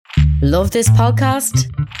Love this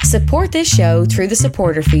podcast? Support this show through the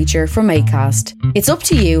supporter feature from Acast. It's up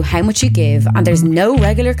to you how much you give, and there's no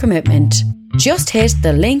regular commitment. Just hit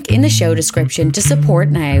the link in the show description to support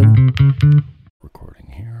now.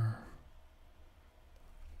 Recording here.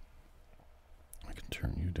 I can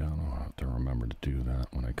turn you down. I'll have to remember to do that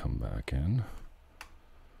when I come back in.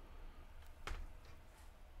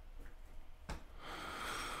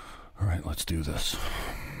 All right, let's do this.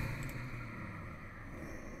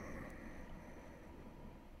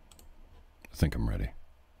 I think I'm ready.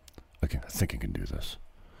 I think I can do this.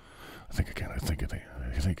 I think I can. I think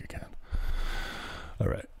I can. All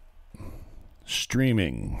right.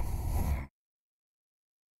 Streaming.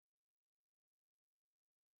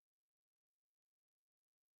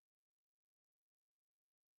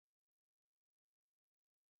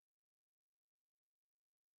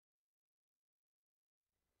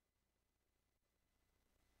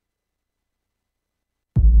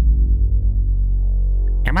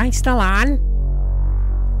 Am I still on?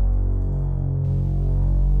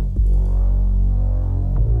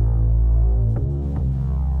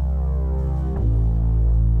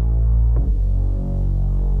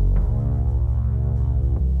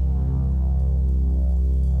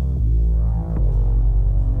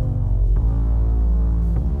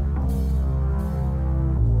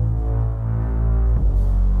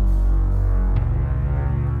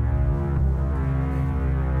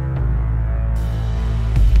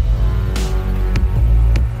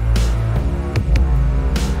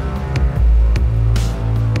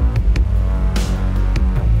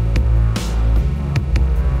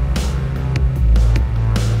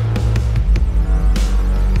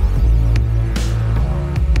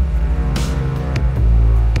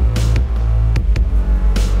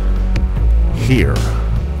 Here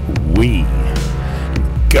we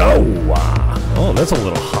go. Oh, that's a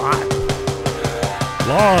little hot.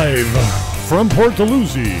 Live from Port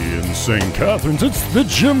Dalhousie in St. Catharines, it's the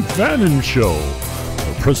Jim Fannin Show,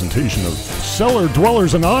 a presentation of Cellar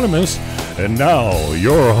Dwellers Anonymous, and now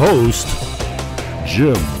your host,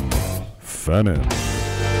 Jim Fannin.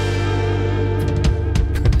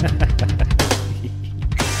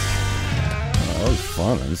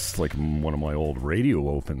 Fun. This is like one of my old radio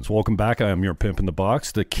opens. Welcome back. I am your pimp in the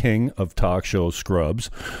box, the king of talk show scrubs.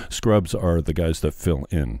 Scrubs are the guys that fill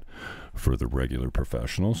in for the regular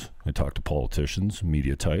professionals. I talk to politicians,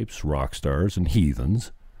 media types, rock stars, and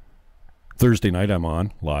heathens. Thursday night I'm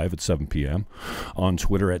on live at 7 p.m. on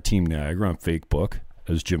Twitter at Team Niagara, on Facebook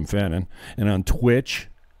as Jim Fannin, and on Twitch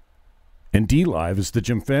and DLive as the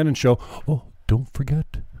Jim Fannin Show. Oh, don't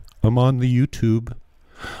forget, I'm on the YouTube.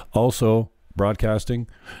 Also broadcasting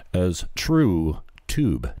as True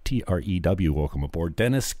Tube, T-R-E-W. Welcome aboard.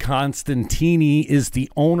 Dennis Constantini is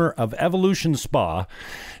the owner of Evolution Spa.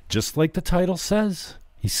 Just like the title says,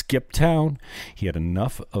 he skipped town. He had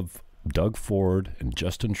enough of Doug Ford and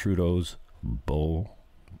Justin Trudeau's bull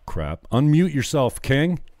crap. Unmute yourself,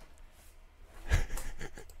 King.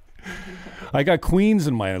 I got queens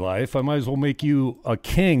in my life. I might as well make you a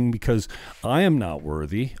king because I am not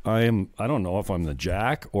worthy. I don't know if I'm the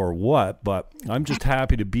jack or what, but I'm just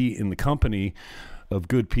happy to be in the company of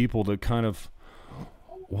good people that kind of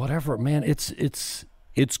whatever, man. It's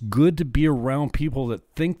good to be around people that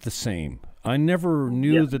think the same. I never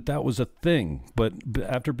knew that was a thing, but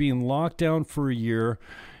after being locked down for a year,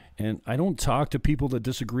 and I don't talk to people that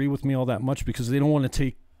disagree with me all that much because they don't want to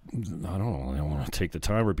take I don't want to take the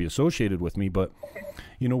time or be associated with me, but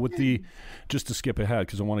with just to skip ahead,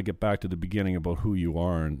 because I want to get back to the beginning about who you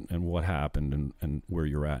are and what happened and where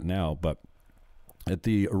you're at now. But at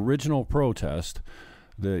the original protest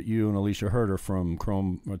that you and Alicia Herder from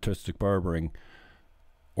Chrome Artistic Barbering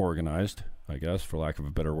organized, I guess, for lack of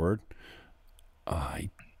a better word, I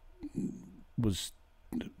was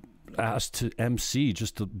asked to MC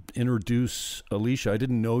just to introduce Alicia. I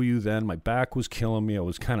didn't know you then. My back was killing me. I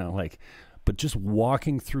was kind of like, but just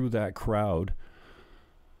walking through that crowd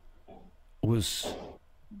was,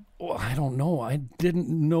 I don't know. I didn't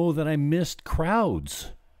know that I missed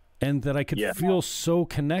crowds and that I could feel so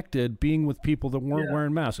connected being with people that weren't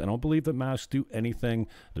wearing masks. I don't believe that masks do anything.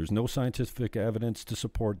 There's no scientific evidence to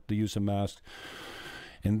support the use of masks.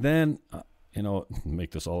 And then,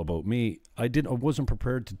 make this all about me. I wasn't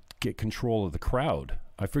prepared to get control of the crowd.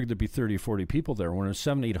 I figured there'd be 30 or 40 people there. When there's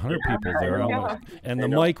 700, 800 people there, and the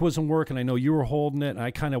mic wasn't working. I know you were holding it, and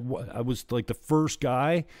I was like the first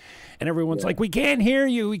guy, and everyone's like, "We can't hear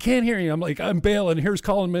you. We can't hear you." I'm like, "I'm bailing." Here's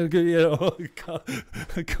Colin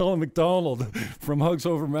McDonald from Hugs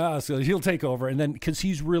Over Masks. He'll take over, and then because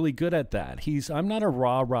he's really good at that. I'm not a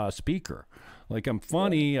rah speaker. Like, I'm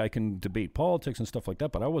funny. I can debate politics and stuff like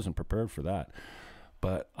that, but I wasn't prepared for that.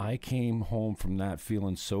 but I came home from that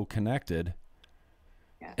feeling so connected.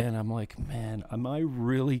 Yeah. And I'm like, man, am I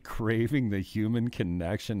really craving the human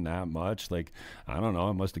connection that much? Like, I don't know.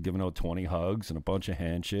 I must have given out 20 hugs and a bunch of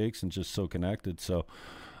handshakes and just so connected. So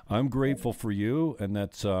I'm grateful for you. And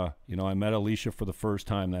that's, I met Alicia for the first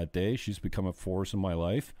time that day. She's become a force in my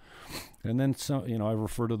life. And then, I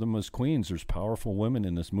refer to them as queens. There's powerful women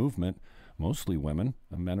in this movement, mostly women.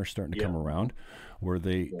 And men are starting to come around where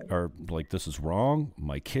they are like, this is wrong.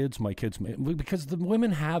 My kids, because the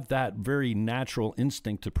women have that very natural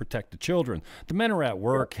instinct to protect the children. The men are at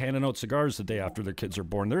work handing out cigars the day after their kids are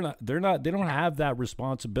born. They don't have that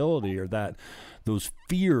responsibility or those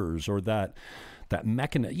fears or that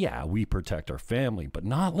mechanism. Yeah, we protect our family, but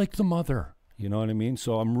not like the mother. You know what I mean?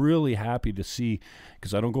 So I'm really happy to see,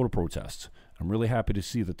 because I don't go to protests. I'm really happy to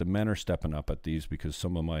see that the men are stepping up at these, because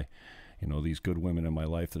some of my, these good women in my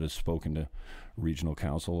life that have spoken to regional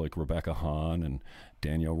council, like Rebecca Hahn and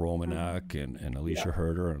Danielle Romanek and Alicia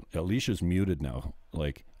Herder. And Alicia's muted now.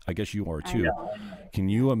 Like, I guess you are too. Can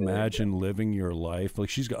you imagine living your life? Like,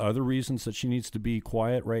 she's got other reasons that she needs to be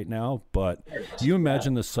quiet right now, but you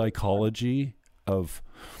imagine the psychology of,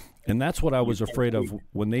 and that's what I was afraid of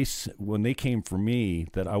when they came for me,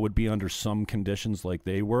 that I would be under some conditions like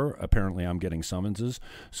they were. Apparently I'm getting summonses,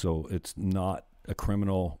 so it's not a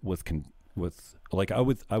criminal with like I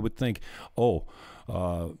would think,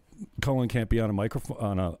 Cullen can't be on a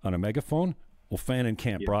microphone on a megaphone. Well, Fannin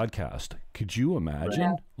can't broadcast. Could you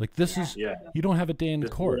imagine? Like, this is you don't have a day in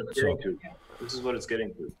court. This is what it's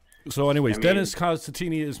getting to. So anyways, Dennis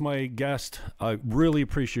Costantini is my guest. I really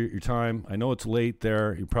appreciate your time. I know it's late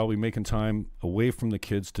there. You're probably making time away from the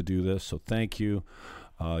kids to do this, so thank you.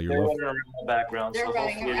 They're running around in the background, so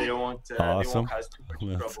hopefully they won't awesome. They won't cause too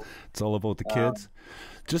much trouble. It's all about the kids.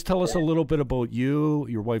 Just tell us a little bit about you,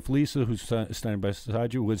 your wife Lisa, who's standing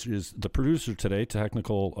beside you, which is the producer today,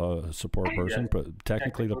 technical support person, but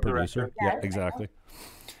technically the producer. Yeah, exactly.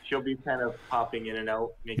 She'll be kind of popping in and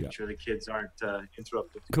out, making sure the kids aren't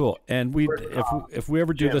interrupted. Cool. And if we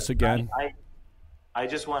ever do this again, I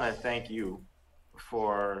just want to thank you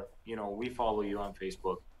for, we follow you on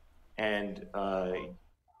Facebook, and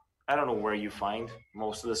I don't know where you find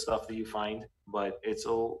most of the stuff that you find, but it's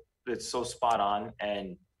so spot on,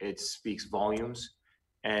 and it speaks volumes.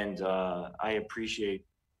 And I appreciate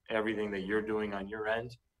everything that you're doing on your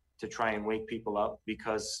end to try and wake people up,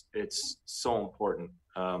 because it's so important.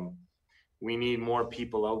 We need more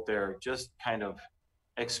people out there just kind of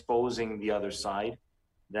exposing the other side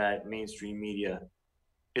that mainstream media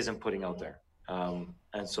isn't putting out there. And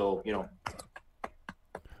so,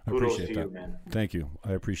 kudos to you, man. Thank you.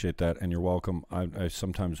 I appreciate that, and you're welcome. I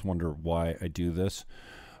sometimes wonder why I do this.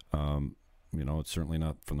 It's certainly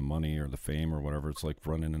not for the money or the fame or whatever. It's like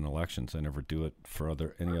running in elections. I never do it for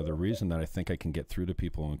any other reason that I think I can get through to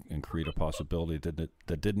people and create a possibility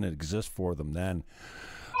that didn't exist for them then.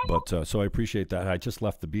 But so I appreciate that. I just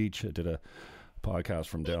left the beach. I did a podcast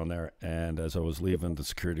from down there, and as I was leaving, the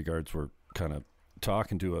security guards were kind of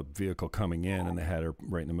talking to a vehicle coming in, and they had her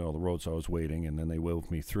right in the middle of the road, so I was waiting, and then they waved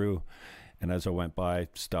me through. And as I went by,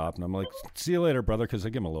 stopped, and I'm like, "See you later, brother," because I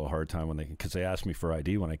give them a little hard time because they asked me for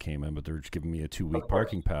ID when I came in, but they're just giving me a 2-week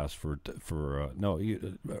parking pass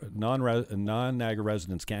non-Niagara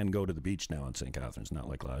residents can go to the beach now in St. Catharines, not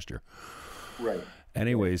like last year. Right.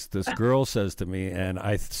 Anyways, this girl says to me, and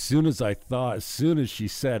as soon as she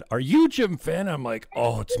said, "Are you Jim Finn?" I'm like,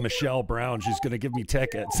 "Oh, it's Michelle Brown. She's gonna give me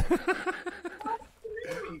tickets."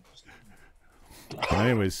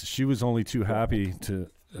 Anyways, she was only too happy to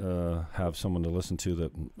have someone to listen to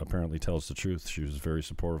that apparently tells the truth. She was very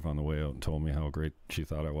supportive on the way out and told me how great she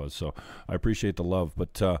thought I was. So I appreciate the love.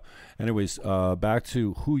 But anyways, back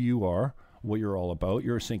to who you are, what you're all about.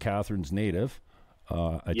 You're a St. Catharines native.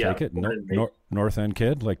 I take it. North End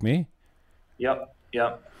kid like me? Yep.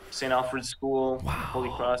 St. Alfred's School, Holy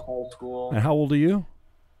Cross High School. And how old are you?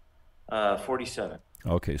 47.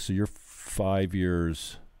 Okay, so you're 4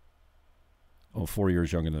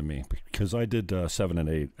 years younger than me, because I did 7 and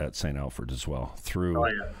 8 at St. Alfred as well through so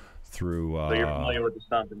you're familiar with the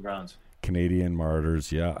stomping grounds. Canadian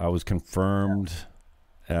Martyrs. Yeah, I was confirmed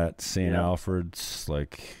at St. Alfred's,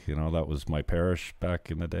 that was my parish back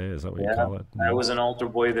in the day. Is that what you call it? I was an altar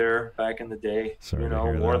boy there back in the day. Sorry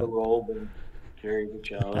wore the robe and carried the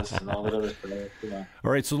chalice and all that other stuff.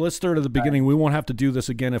 All right, so let's start at the beginning. We won't have to do this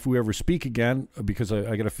again if we ever speak again, because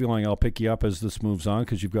I get a feeling I'll pick you up as this moves on,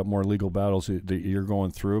 because you've got more legal battles that you're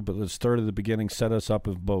going through. But let's start at the beginning. Set us up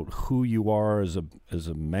about who you are as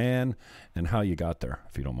a man and how you got there,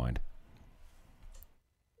 if you don't mind.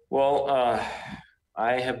 Well,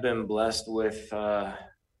 I have been blessed with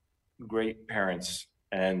great parents,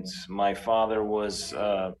 And my father was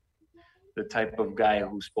the type of guy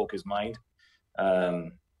who spoke his mind.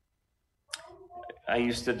 I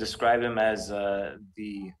used to describe him as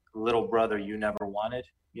the little brother you never wanted.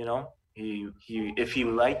 You know, he if he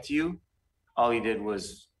liked you, all he did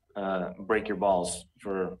was break your balls,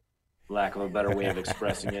 for lack of a better way of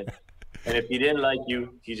expressing it. And if he didn't like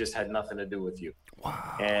you, he just had nothing to do with you.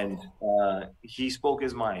 Wow. And he spoke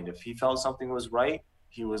his mind. If he felt something was right,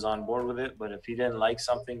 he was on board with it. But if he didn't like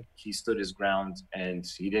something, he stood his ground, and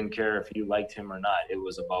he didn't care if you liked him or not. It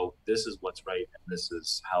was about, this is what's right and this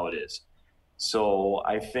is how it is. So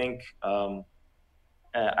I think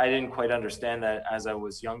I didn't quite understand that as I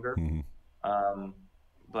was younger.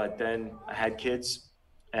 But then I had kids,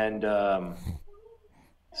 and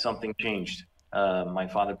something changed. My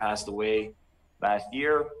father passed away last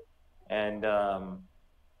year, and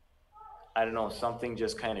I don't know, something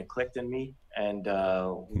just kind of clicked in me. And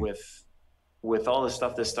with all the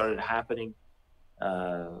stuff that started happening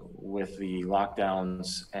with the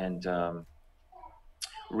lockdowns, and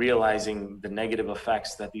realizing the negative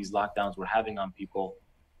effects that these lockdowns were having on people,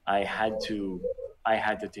 I had to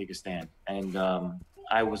take a stand. And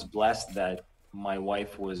I was blessed that my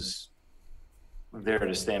wife was there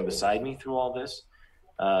to stand beside me through all this,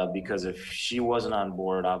 because if she wasn't on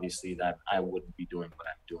board, obviously that I wouldn't be doing what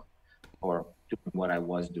I'm doing, or doing what I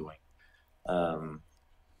was doing.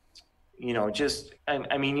 You know, just,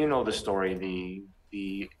 I mean, you know the story,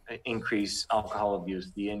 the increased alcohol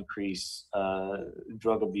abuse, the increased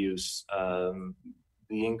drug abuse,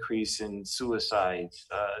 the increase in suicides,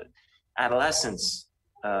 adolescents,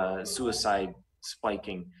 suicide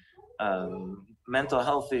spiking, mental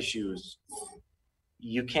health issues.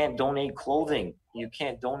 You can't donate clothing. You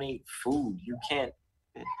can't donate food. You can't.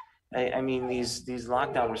 I mean, these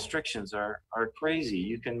lockdown restrictions are crazy.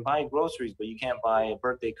 You can buy groceries, but you can't buy a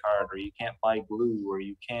birthday card, or you can't buy glue, or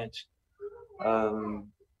you can't.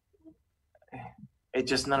 It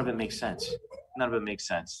just, none of it makes sense. None of it makes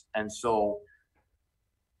sense. And so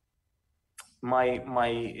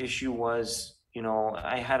my issue was, you know,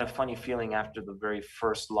 I had a funny feeling after the very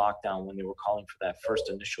first lockdown, when they were calling for that first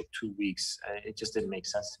initial 2 weeks. It just didn't make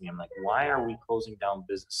sense to me. I'm like, why are we closing down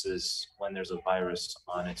businesses when there's a virus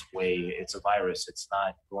on its way? It's a virus. It's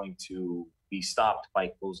not going to be stopped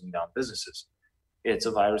by closing down businesses. It's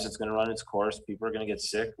a virus. It's going to run its course. People are going to get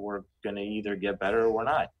sick. We're going to either get better or we're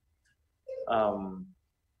not.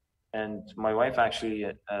 And my wife actually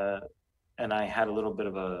and I had a little bit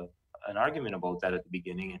of an argument about that at the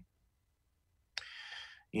beginning. And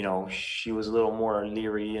you know, she was a little more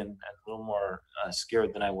leery and a little more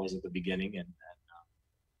scared than I was at the beginning. And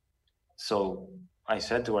so I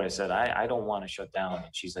said to her, I said, I don't want to shut down.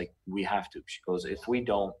 And she's like, we have to. She goes, if we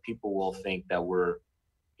don't, people will think that we're,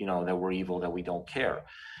 you know, that we're evil, that we don't care.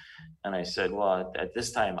 And I said, well, at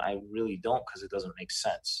this time, I really don't, because it doesn't make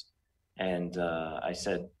sense. And I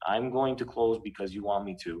said, I'm going to close because you want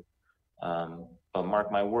me to. But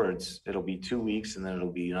mark my words, it'll be 2 weeks, and then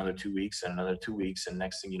it'll be another 2 weeks, and another 2 weeks. And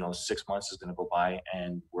next thing you know, 6 months is going to go by,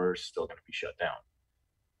 and we're still going to be shut down.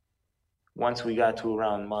 Once we got to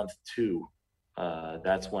around month 2,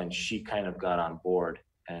 that's when she kind of got on board,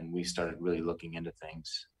 and we started really looking into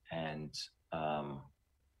things. And,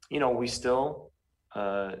 you know, we still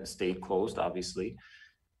stayed closed, obviously.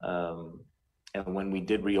 And when we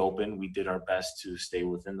did reopen, we did our best to stay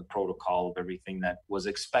within the protocol of everything that was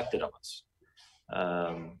expected of us.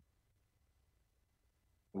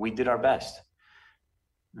 We did our best.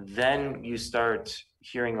 Then you start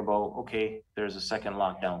hearing about, okay, there's a second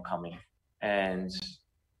lockdown coming. And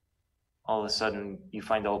all of a sudden you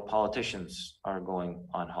find out politicians are going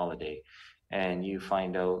on holiday. And you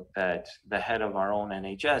find out that the head of our own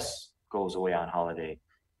NHS goes away on holiday.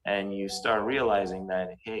 And you start realizing that,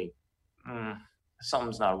 hey,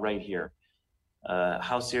 something's not right here.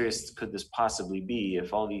 How serious could this possibly be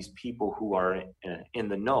if all these people who are in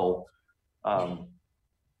the know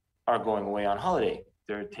are going away on holiday?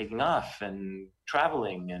 They're taking off and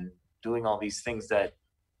traveling and doing all these things that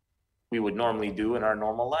we would normally do in our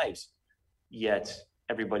normal lives, yet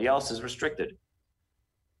everybody else is restricted.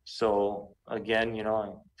 So again, you know,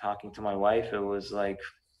 I'm talking to my wife. It was like,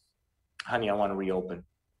 honey, I want to reopen.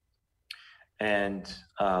 And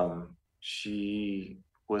she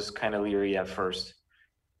was kind of leery at first.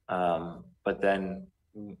 But then,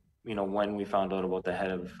 you know, when we found out about the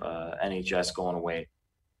head of NHS going away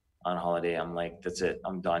on holiday, I'm like, that's it,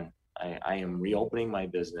 I'm done. I am reopening my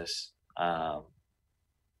business.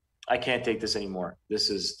 I can't take this anymore. This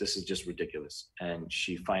is just ridiculous. And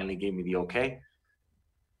she finally gave me the okay.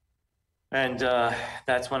 And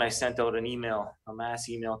that's when I sent out an email, a mass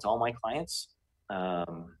email to all my clients,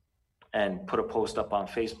 and put a post up on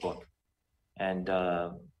Facebook. And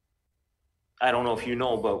I don't know if you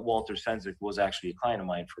know, but Walter Senzik was actually a client of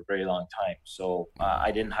mine for a very long time. So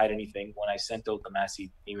I didn't hide anything. When I sent out the mass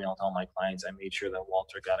email to all my clients, I made sure that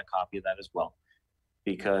Walter got a copy of that as well,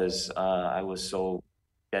 because I was so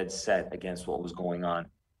dead set against what was going on.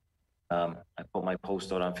 I put my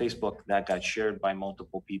post out on Facebook. That got shared by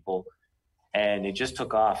multiple people, and it just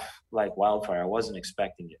took off like wildfire. I wasn't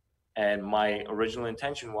expecting it. And my original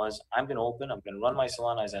intention was, I'm going to open, I'm going to run my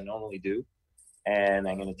salon as I normally do. And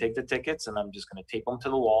I'm going to take the tickets and I'm just going to tape them to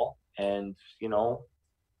the wall. And, you know,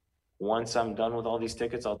 once I'm done with all these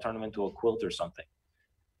tickets, I'll turn them into a quilt or something.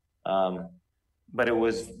 But it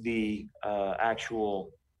was the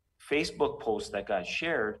actual Facebook post that got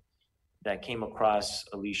shared that came across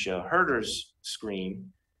Alicia Herder's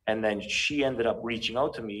screen. And then she ended up reaching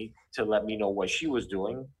out to me to let me know what she was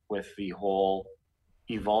doing with the whole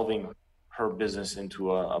evolving her business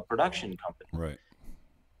into a production company. Right.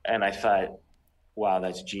 And I thought, wow,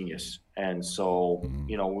 that's genius. And so,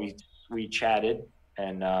 you know, we chatted,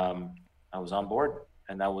 and I was on board,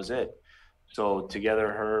 and that was it. So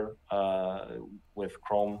together, her with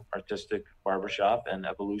Chrome Artistic Barbershop and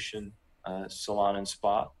Evolution Salon and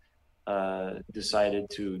Spa decided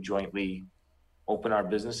to jointly open our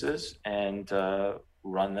businesses and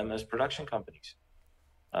run them as production companies.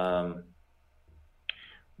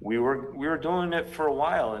 We were doing it for a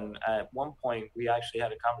while, and at one point we actually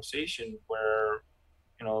had a conversation where,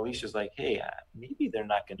 you know, Alicia's like, hey, maybe they're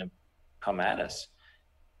not going to come at us.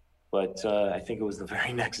 But I think it was the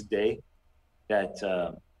very next day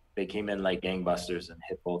that they came in like gangbusters and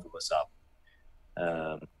hit both of us up.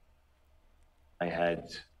 I had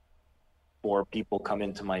 4 people come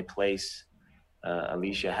into my place.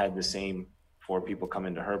 Alicia had the same 4 people come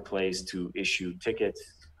into her place to issue tickets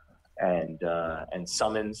and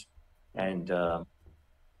summons, and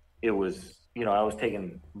it was, you know, I was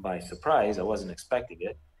taken by surprise. I wasn't expecting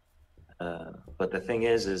it, but the thing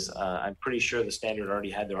is I'm pretty sure the Standard already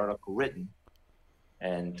had their article written,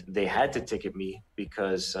 and they had to ticket me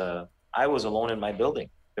because I was alone in my building.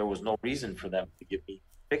 There was no reason for them to give me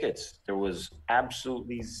tickets. There was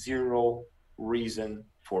absolutely zero reason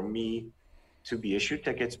for me to be issued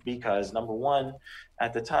tickets because, number one,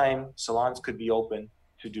 at the time, salons could be open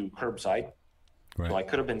to do curbside. Right. So I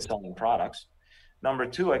could have been selling products. Number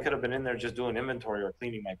 2, I could have been in there just doing inventory or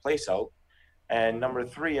cleaning my place out. And number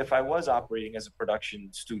 3, if I was operating as a production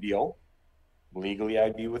studio, legally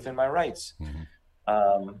I'd be within my rights.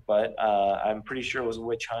 But I'm pretty sure it was a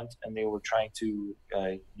witch hunt, and they were trying to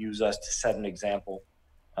use us to set an example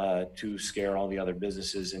to scare all the other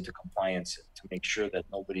businesses into compliance, to make sure that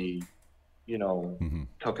nobody, you know,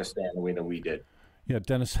 took a stand the way that we did. Yeah,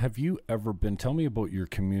 Dennis, have you ever been, tell me about your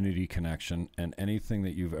community connection and anything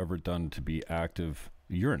that you've ever done to be active.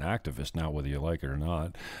 You're an activist now, whether you like it or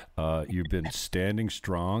not. You've been standing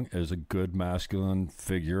strong as a good masculine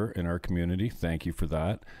figure in our community. Thank you for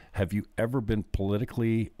that. Have you ever been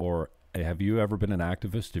politically, or have you ever been an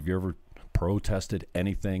activist? Have you ever protested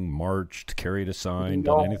anything, marched, carried a sign,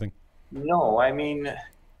 done anything? No, I mean,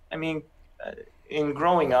 in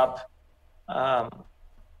growing up,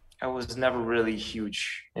 I was never really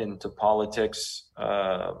huge into politics.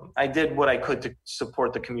 I did what I could to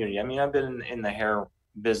support the community. I mean, I've been in the hair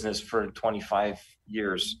business for 25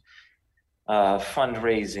 years,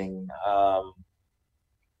 fundraising,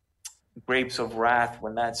 Grapes of Wrath,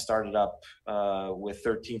 when that started up with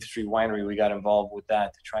 13th Street Winery, we got involved with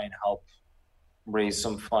that to try and help raise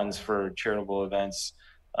some funds for charitable events.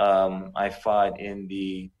 I fought in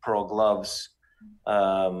the Pearl Gloves,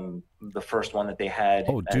 the first one that they had.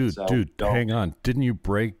 Oh, dude, hang on. Didn't you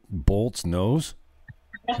break Bolt's nose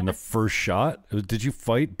in the first shot? Did you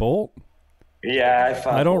fight Bolt? Yeah, I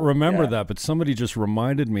fought. I don't remember that, but somebody just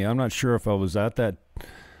reminded me. I'm not sure if I was at that.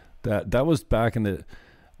 That was back in the.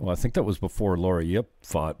 Well, I think that was before Laura Yip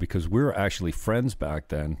fought, because we were actually friends back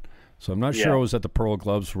then. So I'm not sure I was at the Pearl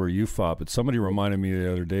Gloves where you fought, but somebody reminded me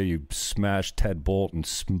the other day you smashed Ted Bolt and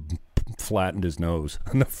flattened his nose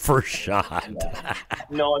in the first shot.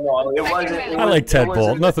 No, it wasn't. I like Ted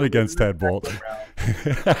Bolt. Nothing against Ted Bolt.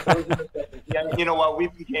 Yeah, you know what? We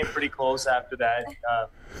became pretty close after that.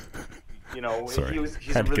 You know, he's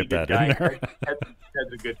a really good guy.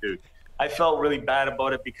 Ted's a good dude. I felt really bad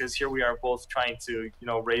about it because here we are both trying to, you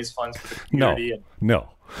know, raise funds for the community. No.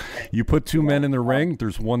 You put 2 men in the ring,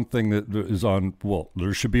 there's one thing that is on, well,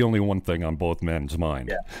 there should be only one thing on both men's mind.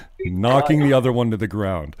 Yeah. Knocking the other one to the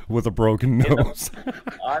ground with a broken nose.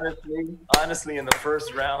 Honestly, in the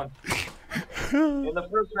first round,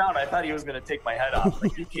 I thought he was going to take my head off.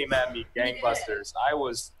 Like, he came at me gangbusters. I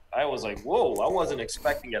was like, whoa, I wasn't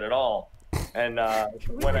expecting it at all. And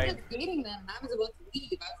We when were I just dating then, and I was about to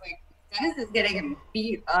leave. I was like, Dennis is getting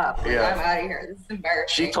beat up. Like, Yeah. I'm out of here. This is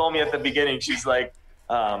embarrassing. she told me at the beginning, she's like,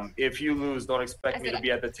 if you lose, don't I expect me said, to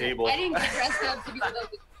be at the table. I didn't get dressed up to be like.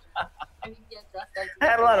 I didn't get dressed up. I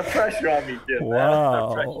had a lot of pressure on me, Jim. I had a lot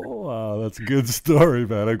of pressure. Wow, that's a good story,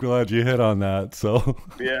 man. I'm glad you hit on that. So,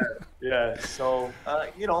 Yeah. So,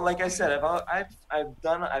 like I said,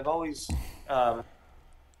 I've always,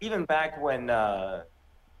 even back when, I'm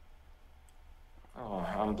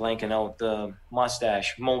blanking out, the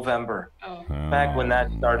mustache, Movember. Oh. Back when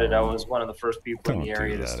that started, I was one of the first people in Don't the do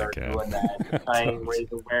area to that start again. doing that, to try and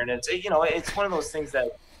raise awareness. It's one of those things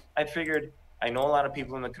that I figured, I know a lot of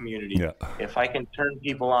people in the community. yeah. If I can turn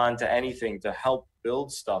people on to anything to help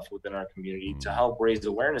build stuff within our community, to help raise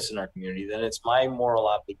awareness in our community, then it's my moral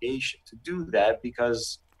obligation to do that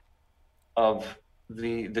because of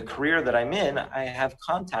the career that I'm in. I have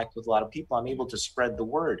contact with a lot of people. I'm able to spread the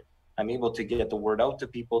word. I'm able to get the word out to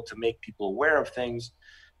people, to make people aware of things.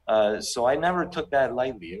 So I never took that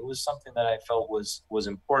lightly. It was something that I felt was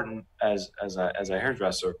important as a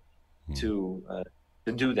hairdresser to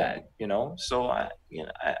do that, So I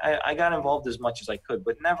got involved as much as I could,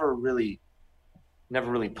 but never really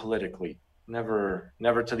politically, never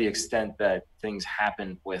to the extent that things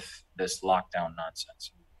happened with this lockdown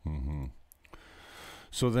nonsense. Mm-hmm.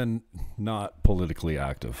 So then, not politically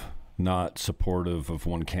active, not supportive of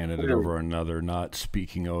one candidate over another, not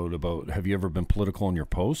speaking out about. Have you ever been political in your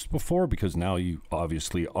posts before? Because now you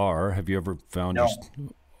obviously are. Have you ever found? No.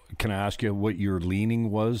 Can I ask you what your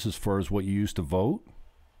leaning was as far as what you used to vote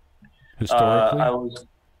historically?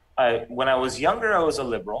 When I was younger, I was a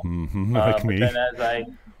liberal. Mm-hmm, like me. But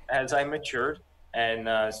then as I matured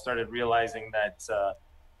and started realizing that,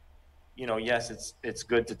 yes, it's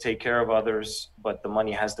good to take care of others, but the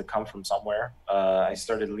money has to come from somewhere. I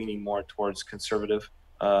started leaning more towards conservative.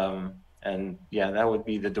 And yeah, that would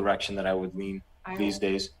be the direction that I would lean these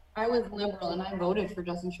days. I was liberal and I voted for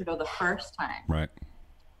Justin Trudeau the first time. Right.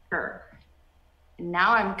 Sure.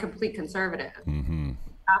 Now I'm complete conservative. Mm-hmm.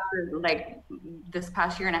 After like this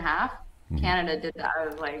past year and a half, Canada did that. I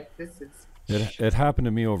was like, this is. It happened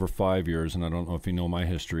to me over 5 years, and I don't know if you know my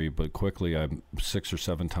history, but quickly I'm 6 or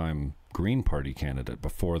 7 time Green Party candidate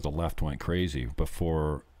before the left went crazy,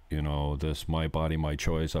 before, this my body, my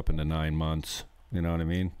choice up into 9 months. You know what I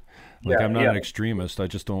mean? Like, I'm not an extremist. I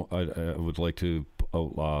just don't, I would like to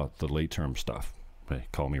outlaw the late term stuff. They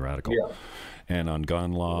call me radical. Yeah. And on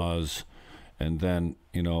gun laws. And then,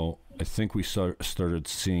 I think we started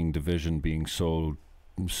seeing division being sown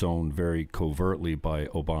very covertly by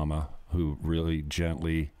Obama, who really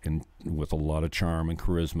gently and with a lot of charm and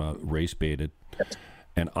charisma race baited.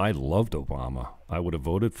 And I loved Obama. I would have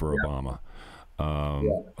voted for Obama.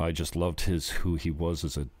 I just loved who he was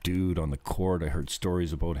as a dude on the court. I heard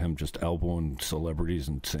stories about him just elbowing celebrities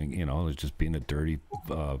and saying, just being a dirty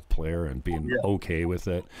player and being okay with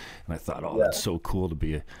it. And I thought, that's so cool to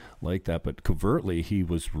be like that. But covertly, he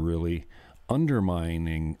was really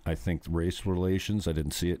undermining, I think, race relations. I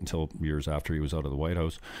didn't see it until years after he was out of the White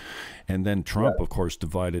House. And then Trump, of course,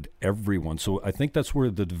 divided everyone. So I think that's where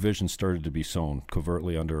the division started to be sown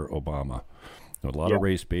covertly under Obama. A lot of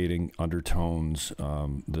race baiting, undertones,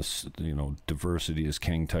 this, diversity is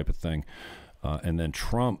king type of thing. And then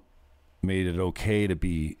Trump made it okay to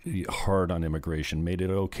be hard on immigration, made it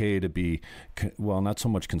okay to be, not so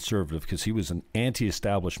much conservative, because he was an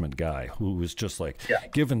anti-establishment guy who was just like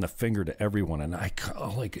giving the finger to everyone. And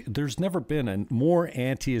there's never been a more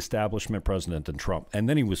anti-establishment president than Trump. And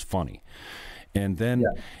then he was funny. And then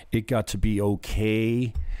it got to be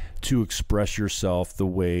okay to express yourself the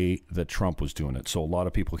way that Trump was doing it. So a lot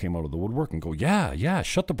of people came out of the woodwork and go,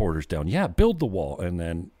 shut the borders down. Yeah, build the wall. And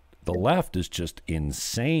then the left is just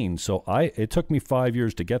insane. So it took me 5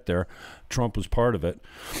 years to get there. Trump was part of it.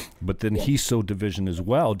 But then he sowed division as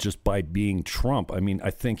well just by being Trump. I mean,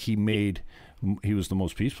 I think he was the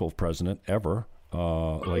most peaceful president ever.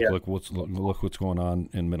 Look what's going on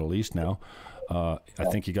in Middle East now. I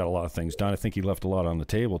think he got a lot of things done. I think he left a lot on the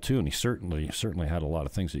table too, and he certainly had a lot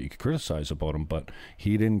of things that you could criticize about him, but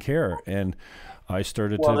he didn't care. And I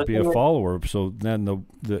started to be a follower. So then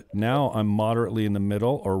now I'm moderately in the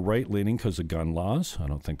middle or right leaning because of gun laws. I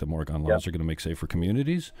don't think the more gun laws are going to make safer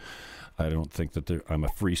communities. I don't think that I'm a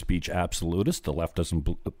free speech absolutist. The left doesn't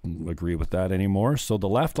agree with that anymore. So the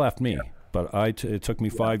left left me, but it took me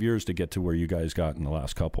 5 years to get to where you guys got in the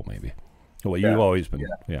last couple, maybe. Well, you've always been,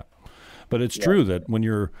 But it's true that when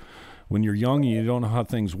you're young and you don't know how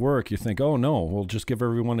things work, you think, oh, no, we'll just give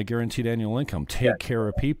everyone a guaranteed annual income, take care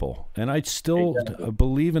of people. And I still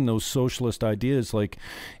believe in those socialist ideas. Like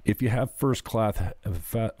if you have first class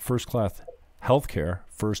healthcare,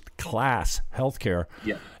 first class healthcare,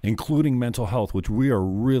 Yeah. including mental health, which we are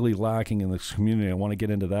really lacking in this community. I want to get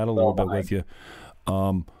into that a little bit with you.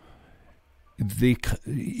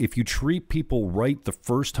 If you treat people right the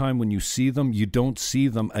first time when you see them, you don't see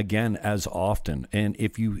them again as often. And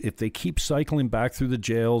if they keep cycling back through the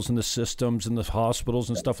jails and the systems and the hospitals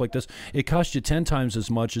and stuff like this, it costs you 10 times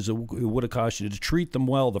as much as it would have cost you to treat them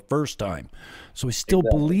well the first time. So I still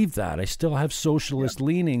believe that. I still have socialist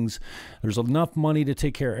leanings. There's enough money to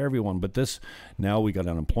take care of everyone. But now we got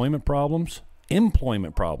employment problems.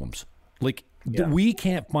 Like, we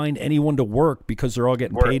can't find anyone to work because they're all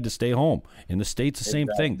getting paid to stay home. In the States, the same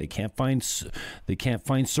thing. They can't find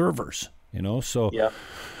servers. So I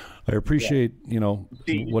appreciate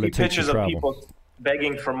what it takes to travel. Pictures of people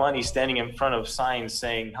begging for money, standing in front of signs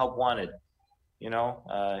saying "Help Wanted," in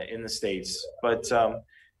the States. But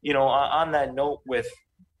on that note, with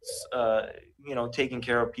taking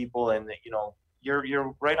care of people, and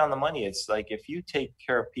you're right on the money. It's like if you take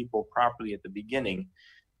care of people properly at the beginning,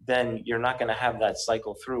 then you're not going to have that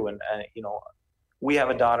cycle through. And, we have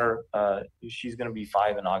a daughter, she's going to be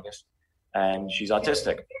 5 in August, and she's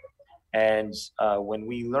autistic. And when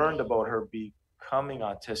we learned about her becoming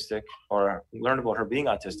autistic, or learned about her being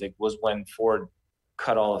autistic, was when Ford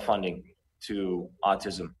cut all the funding to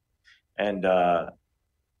autism. And,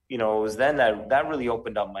 it was then that really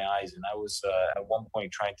opened up my eyes. And I was at one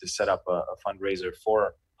point trying to set up a fundraiser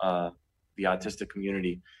for the autistic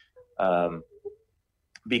community.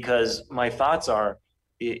 Because my thoughts are,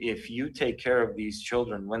 if you take care of these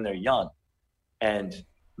children when they're young and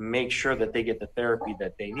make sure that they get the therapy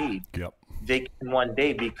that they need, they can one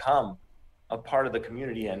day become a part of the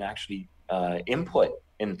community and actually input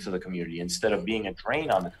into the community instead of being a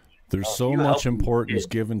drain on the community. There's so much importance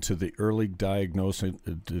given to the early diagnosis,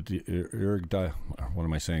 the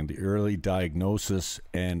early diagnosis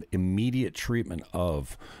and immediate treatment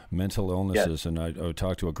of mental illnesses. And I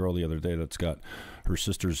talked to a girl the other day that's got her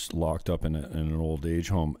sister's locked up in an old age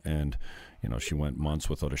home, and she went months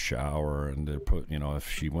without a shower, and they put, if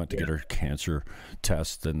she went to get her cancer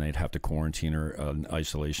test, then they'd have to quarantine her in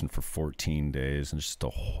isolation for 14 days. And it's just a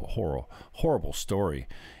horrible story.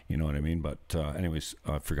 You know what I mean? But anyways,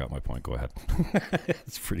 I forgot my point. Go ahead.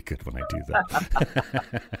 It's pretty good when I do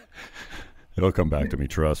that. It'll come back to me.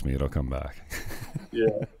 Trust me, it'll come back.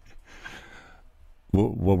 Yeah.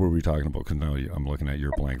 What were we talking about? Because now I'm looking at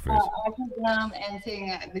your blank face. Autism, and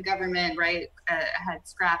saying the government, had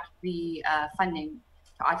scrapped the funding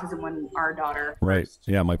to autism when our daughter. Right.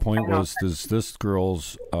 Yeah. My point was, this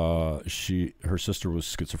girl's her sister was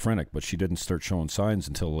schizophrenic, but she didn't start showing signs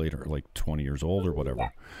until later, like 20 years old or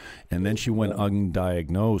whatever. And then she went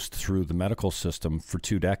undiagnosed through the medical system for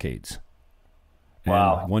 2 decades.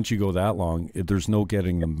 And once you go that long, there's no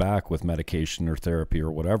getting them back with medication or therapy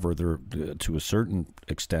or whatever. They're to a certain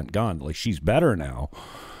extent gone. Like, she's better now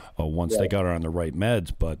once they got her on the right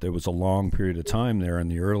meds, but there was a long period of time there in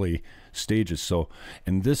the early stages. So,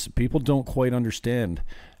 and people don't quite understand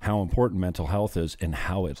how important mental health is and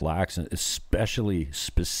how it lacks, especially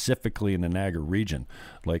specifically in the Niagara region.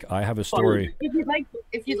 Like, I have a story. If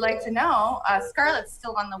you'd like to know, Scarlett's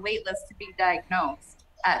still on the wait list to be diagnosed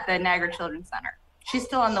at the Niagara Children's Center. She's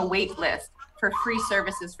still on the wait list for free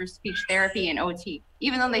services for speech therapy and OT.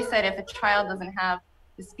 Even though they said if a child doesn't have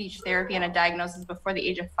the speech therapy and a diagnosis before the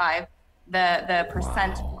age of 5, the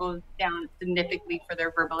percent goes down significantly for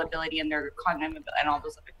their verbal ability and their cognitive ability and all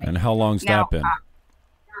those other things. And how long's that been?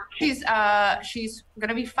 She's going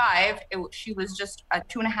to be 5. She was just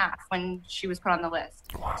 2.5 when she was put on the list.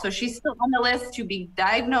 Wow. So she's still on the list to be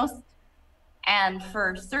diagnosed and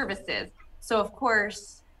for services. So of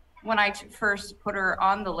course, when I first put her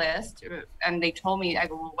on the list and they told me, I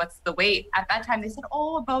go, well, what's the wait? At that time, they said,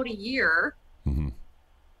 about a year. Mm-hmm.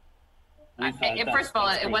 First of all,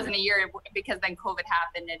 it wasn't a year because then COVID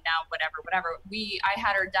happened and now whatever. I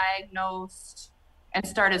had her diagnosed and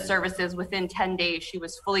started services within 10 days. She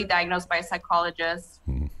was fully diagnosed by a psychologist,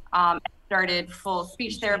 started full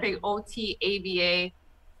speech therapy, OT, ABA,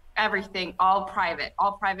 everything, all private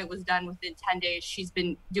was done within 10 days. She's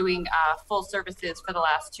been doing full services for the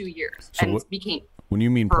last 2 years. So when you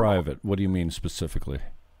mean private, what do you mean specifically?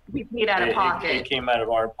 We paid out of pocket. It came out of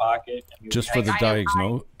our pocket. Just for the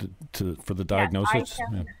diagnosis?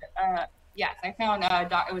 Yes, I found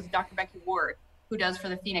it was Dr. Becky Ward, who does for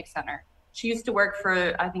the Phoenix Center. She used to work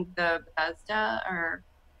for, I think, the Bethesda, or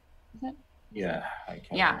is it? Yeah, I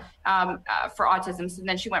can't remember. For autism. So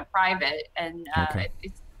then she went private, and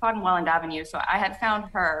it's on Welland Avenue. So I had found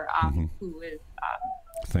her, who is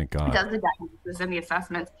thank God, does the diagnosis and the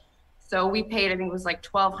assessments. So we paid, I think it was like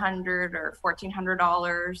 $1,200 or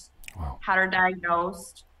 $1,400. Wow. Had her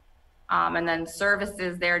diagnosed. And then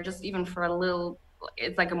services there, just even for a little,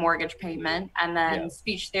 it's like a mortgage payment. And then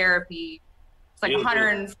speech therapy, it's like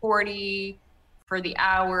 140 for the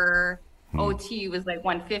hour. OT was like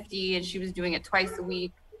 150, and she was doing it twice a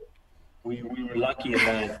week. We were lucky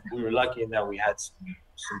in that we had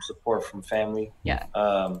some support from family. Yeah.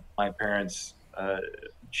 My parents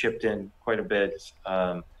chipped in quite a bit.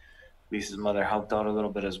 Lisa's mother helped out a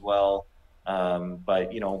little bit as well.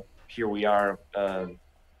 But here we are.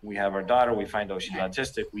 We have our daughter. We find out she's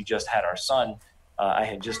autistic. We just had our son. I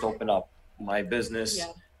had just opened up my business,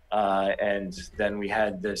 and then we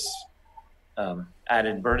had this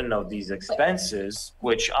added burden of these expenses,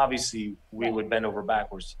 which obviously we would bend over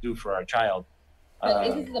backwards to do for our child. But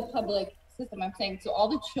this is the public system, I'm saying. So all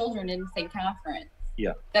the children in St. Catharines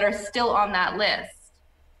that are still on that list,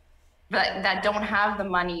 but that don't have the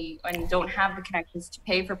money and don't have the connections to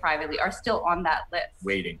pay for privately, are still on that list.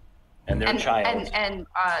 Waiting. And their child. And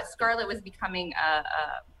Scarlett was becoming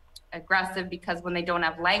aggressive because when they don't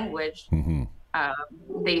have language,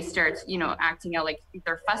 they start, acting out like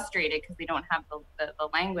they're frustrated because they don't have the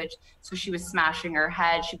language. So she was smashing her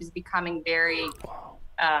head. She was becoming very,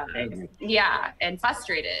 and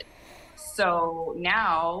frustrated. So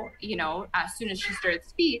now, as soon as she started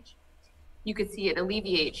speech, you could see it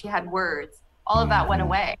alleviate. She had words. All of that went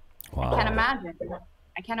away. Wow. I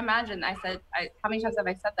can't imagine. I said, how many times have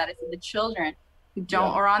I said that? I said the children who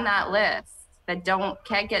are on that list that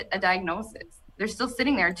can't get a diagnosis. They're still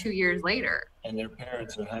sitting there 2 years later. And their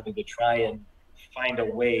parents are having to try and find a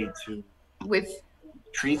way to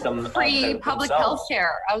treat them free public health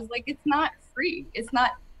care. I was like, it's not free. It's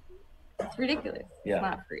ridiculous. Yeah. It's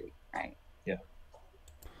not free, right? Yeah.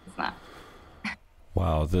 It's not.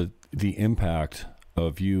 Wow, the impact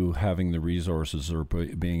of you having the resources or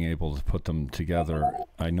being able to put them together,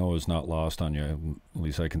 I know is not lost on you. At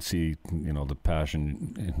least I can see, the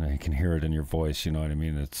passion, and I can hear it in your voice. You know what I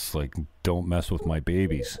mean? It's like, don't mess with my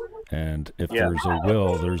babies. And if there's a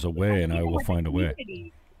will, there's a way, and I will find a way.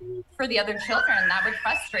 For the other children, that would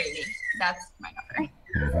frustrate me. That's my mother.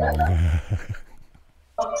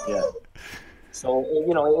 Yeah. So,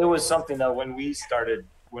 it was something that when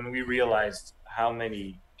we realized how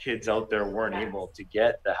many kids out there weren't able to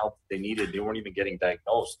get the help they needed, they weren't even getting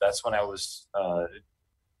diagnosed. That's when I was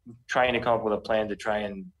trying to come up with a plan to try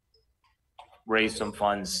and raise some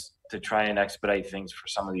funds to try and expedite things for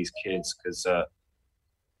some of these kids. Because,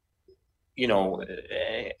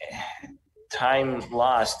 time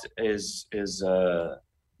lost is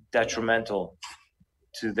detrimental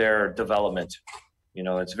to their development.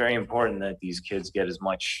 It's very important that these kids get as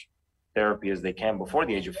much therapy as they can before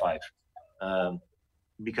the age of 5.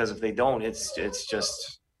 Because if they don't, it's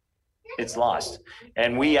lost.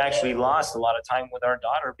 And we actually lost a lot of time with our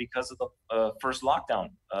daughter because of the first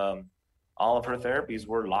lockdown. All of her therapies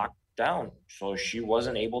were locked down, so she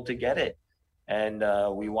wasn't able to get it. And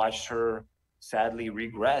we watched her sadly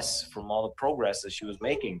regress from all the progress that she was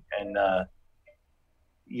making. And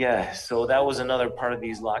so that was another part of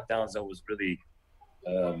these lockdowns that was really,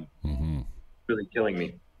 really killing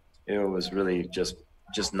me. It was really just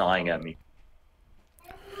gnawing at me.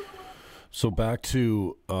 So back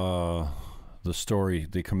to the story.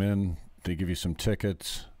 They come in, they give you some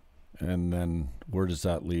tickets, and then where does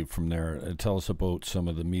that leave from there? Tell us about some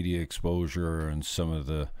of the media exposure and some of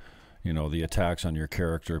the, the attacks on your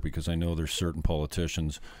character, because I know there's certain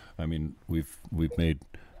politicians. I mean, we've made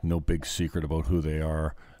no big secret about who they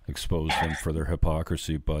are, exposed them for their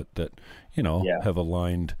hypocrisy, but that, have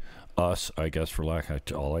aligned us, I guess, for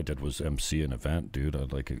all I did was MC an event, dude.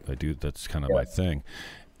 I do, that's kind of my thing.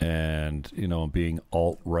 And, being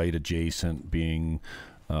alt-right adjacent, being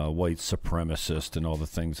white supremacist and all the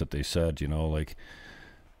things that they said,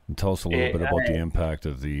 tell us a little bit about the impact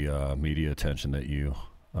of the media attention that you,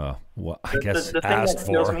 asked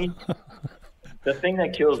for. The thing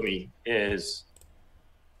that kills me is,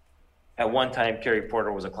 at one time, Carrie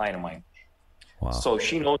Porter was a client of mine. Wow. So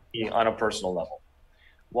she knows me on a personal level.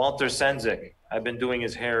 Walter Sendzik, I've been doing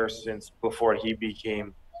his hair since before he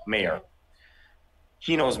became mayor.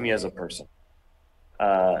 He knows me as a person.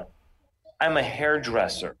 I'm a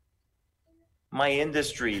hairdresser. My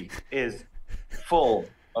industry is full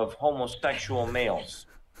of homosexual males.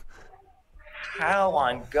 How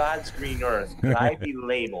on God's green earth could I be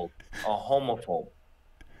labeled a homophobe?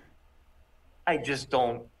 I just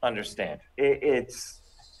don't understand. It's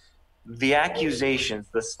the accusations,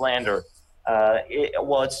 the slander.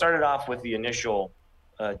 It started off with the initial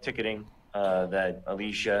ticketing that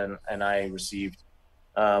Alicia and I received.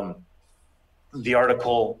 The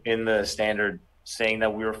article in the Standard saying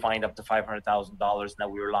that we were fined up to $500,000 and that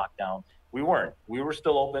we were locked down. We weren't. We were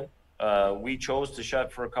still open. We chose to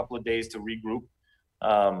shut for a couple of days to regroup.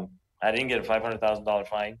 I didn't get a $500,000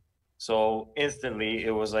 fine. So instantly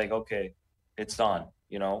it was like, okay, it's on,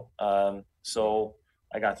 you know? So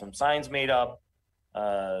I got some signs made up,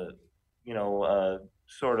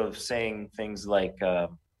 sort of saying things like,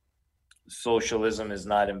 socialism is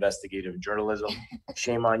not investigative journalism.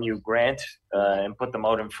 Shame on you, Grant, and put them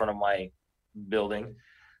out in front of my building.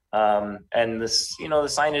 And this, the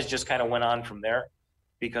signage just kind of went on from there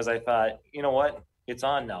because I thought, you know what, it's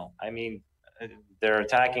on now. I mean, they're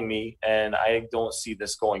attacking me and I don't see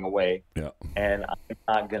this going away. Yeah. And I'm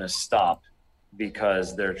not going to stop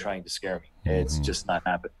because they're trying to scare me. It's just not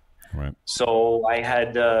happening. Right. So I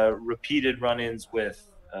had repeated run-ins with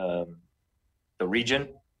the region,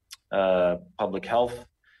 public health.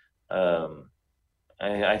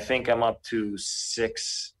 I think I'm up to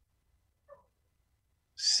six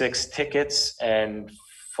tickets and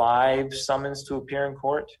 5 summons to appear in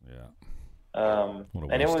court. Yeah.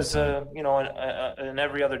 And it was, an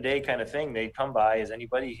every other day kind of thing. They'd come by, is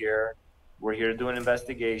anybody here? We're here to do an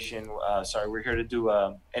investigation. We're here to do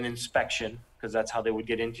an inspection, because that's how they would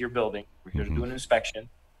get into your building. We're here to do an inspection.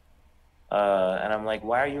 And I'm like,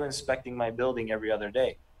 why are you inspecting my building every other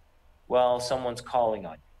day? Well, someone's calling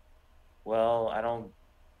on you. Well, I don't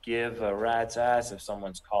give a rat's ass if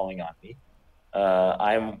someone's calling on me.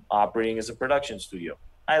 I'm operating as a production studio.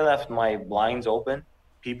 I left my blinds open.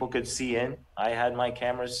 People could see in. I had my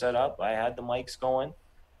cameras set up. I had the mics going.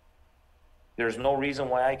 There's no reason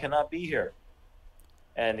why I cannot be here.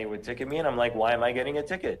 And they would ticket me, and I'm like, why am I getting a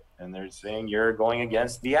ticket? And they're saying, you're going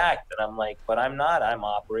against the act. And I'm like, but I'm not. I'm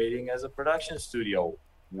operating as a production studio.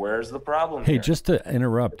 Where's the problem Hey, here? just to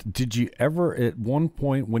interrupt, did you ever at one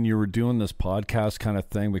point when you were doing this podcast kind of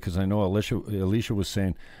thing, because I know Alicia was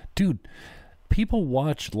saying, dude, people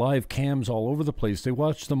watch live cams all over the place. They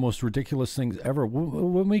watch the most ridiculous things ever.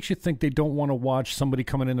 What makes you think they don't want to watch somebody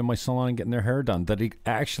coming into my salon and getting their hair done? That it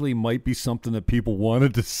actually might be something that people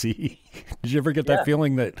wanted to see. Did you ever get that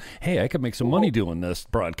feeling that, hey, I could make some money doing this,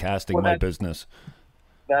 broadcasting my business?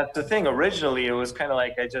 That's the thing. Originally, it was kind of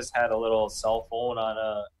like I just had a little cell phone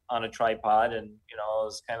on a tripod, and it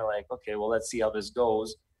was kind of like, okay, well, let's see how this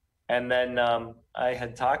goes. And then I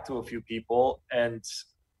had talked to a few people, and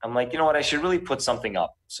I'm like, you know what, I should really put something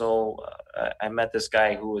up. So I met this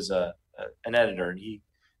guy who was an editor, and he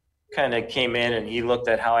kind of came in and he looked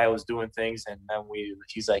at how I was doing things, and then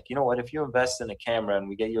he's like, you know what, if you invest in a camera and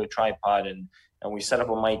we get you a tripod and we set up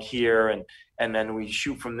a mic here and then we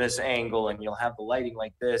shoot from this angle and you'll have the lighting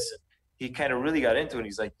like this. And he kind of really got into it. And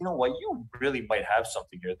he's like, you know what, you really might have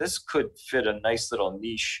something here. This could fit a nice little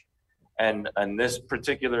niche. And this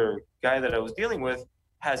particular guy that I was dealing with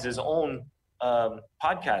has his own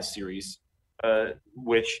podcast series,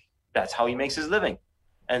 which that's how he makes his living.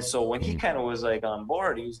 And so when he kind of was like on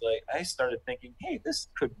board, he was like, I started thinking, hey, this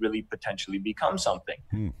could really potentially become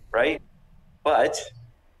something, right? But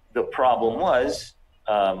the problem was,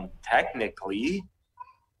 technically,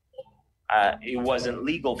 it wasn't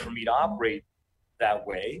legal for me to operate that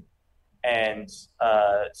way. And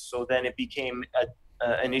so then it became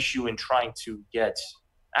an issue in trying to get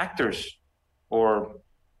actors or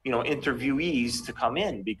interviewees to come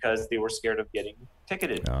in because they were scared of getting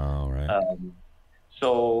ticketed. Oh, right.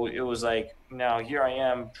 So it was like, now here I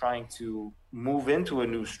am trying to move into a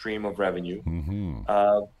new stream of revenue,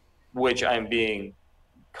 which I'm being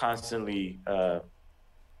constantly,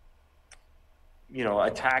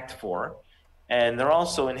 attacked for. And they're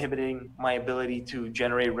also inhibiting my ability to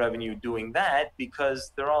generate revenue doing that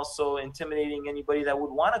because they're also intimidating anybody that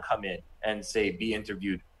would want to come in and say, be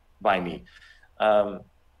interviewed by me.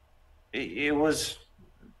 It was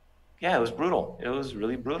brutal. It was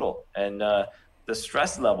really brutal. And the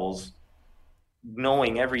stress levels,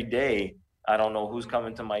 knowing every day, I don't know who's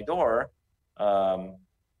coming to my door.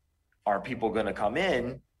 Are people going to come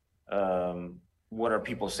in? What are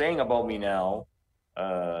people saying about me now?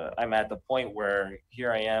 I'm at the point where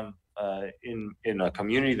here I am in a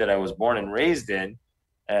community that I was born and raised in,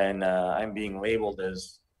 and I'm being labeled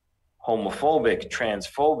as homophobic,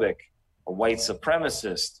 transphobic, a white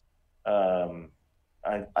supremacist,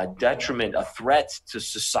 a detriment, a threat to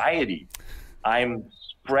society. I'm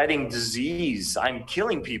spreading disease. I'm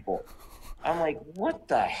killing people. I'm like, what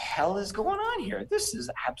the hell is going on here? This is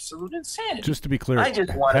absolute insanity. Just to be clear, I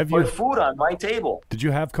just want to put food on my table. Did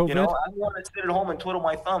you have COVID? I want to sit at home and twiddle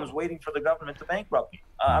my thumbs waiting for the government to bankrupt me.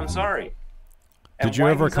 I'm sorry. Did you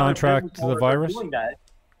ever contract the virus?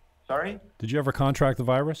 Sorry? Did you ever contract the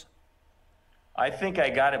virus? I think I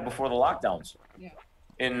got it before the lockdowns. Yeah.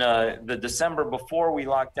 In the December before we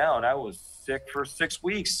locked down, I was sick for 6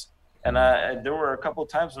 weeks. And there were a couple of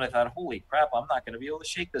times when I thought, holy crap, I'm not going to be able to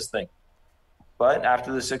shake this thing. But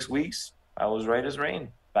after the 6 weeks, I was right as rain,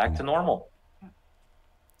 back to normal.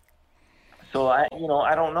 So I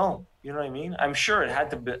don't know. You know what I mean? I'm sure it had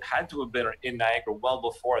to have been in Niagara well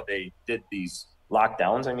before they did these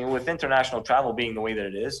lockdowns. I mean, with international travel being the way that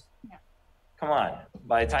it is, come on.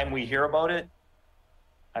 By the time we hear about it,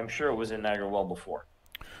 I'm sure it was in Niagara well before.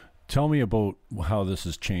 Tell me about how this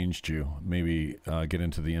has changed you. Maybe get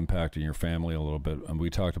into the impact in your family a little bit. And we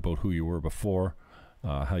talked about who you were before,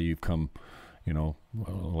 how you've come,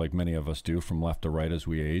 like many of us do, from left to right as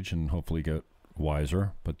we age and hopefully get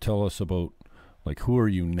wiser. But tell us about, like, who are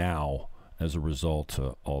you now as a result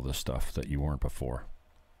of all this stuff that you weren't before?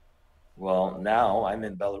 Well, now I'm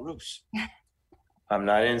in Belarus. I'm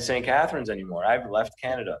not in St. Catharines anymore. I've left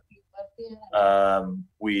Canada.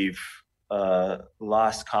 We've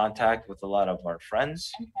lost contact with a lot of our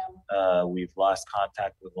friends. We've lost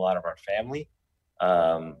contact with a lot of our family.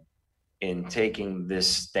 In taking this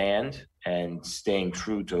stand and staying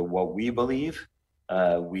true to what we believe,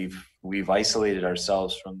 we've isolated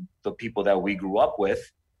ourselves from the people that we grew up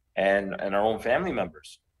with and our own family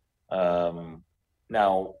members.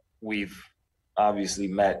 Now, we've obviously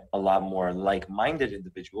met a lot more like-minded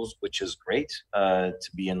individuals, which is great, to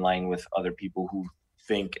be in line with other people who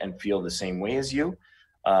think and feel the same way as you.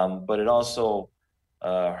 But it also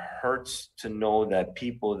hurts to know that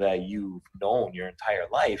people that you've known your entire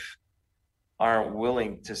life aren't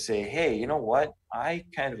willing to say, hey, you know what? I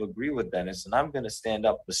kind of agree with Dennis, and I'm going to stand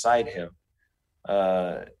up beside him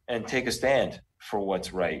and take a stand for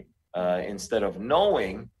what's right, instead of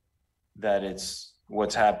knowing that it's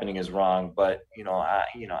what's happening is wrong. But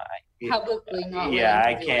Publicly not.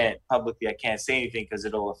 I can't say anything because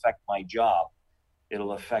it'll affect my job.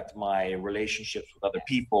 It'll affect my relationships with other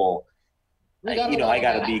people. I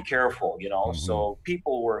got to be careful, Mm-hmm. So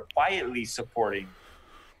people were quietly supporting,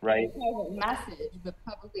 right? Message, but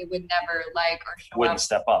publicly would never like or show Wouldn't up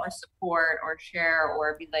step up or support or share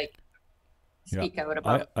or be like, speak out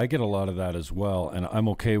about. I get a lot of that as well, and I'm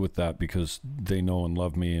okay with that because they know and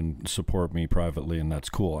love me and support me privately, and that's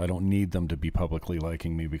cool. I don't need them to be publicly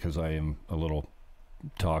liking me because I am a little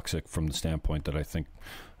toxic from the standpoint that I think,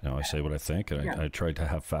 I say what I think, and I try to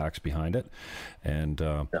have facts behind it, and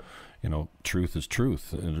truth is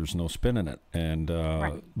truth, and there's no spin in it,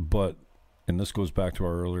 and but, and this goes back to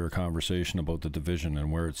our earlier conversation about the division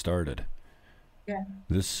and where it started. Yeah.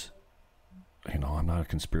 This, I'm not a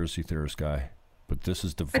conspiracy theorist guy, but this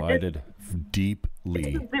has divided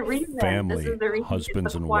deeply family,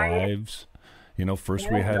 husbands and wives.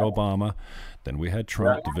 First we had Obama, then we had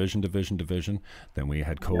Trump, division. Then we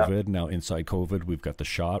had COVID. Now inside COVID, we've got the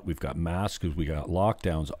shot, we've got masks, we got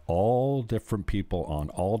lockdowns, all different people on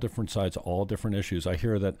all different sides, all different issues. I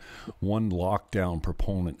hear that one lockdown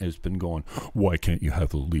proponent has been going, why can't you have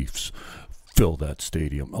the Leafs fill that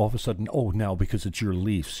stadium? All of a sudden, now because it's your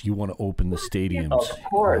Leafs, you want to open the stadiums. Of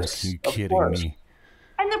course. Are you kidding me?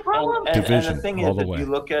 And the problem and division the thing all is, the if way. you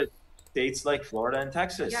look at states like Florida and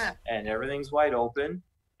Texas, and everything's wide open,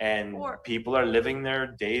 and people are living their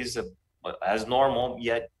days as normal,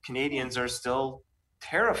 yet Canadians are still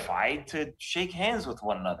terrified to shake hands with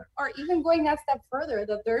one another. Or even going that step further,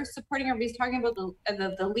 that they're supporting, everybody's talking about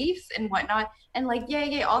the Leafs and whatnot, and like,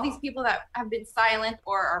 all these people that have been silent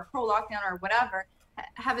or are pro-lockdown or whatever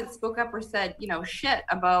haven't spoke up or said, shit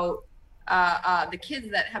about the kids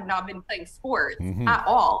that have not been playing sports at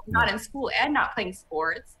all, not in school and not playing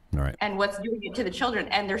sports. Right. And what's doing it to the children.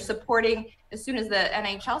 And they're supporting, as soon as the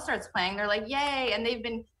NHL starts playing, they're like, yay. And they've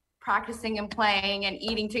been practicing and playing and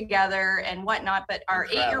eating together and whatnot. But our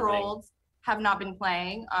 8-year-olds have not been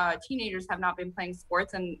playing. Teenagers have not been playing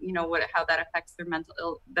sports. And how that affects their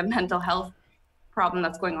mental health problem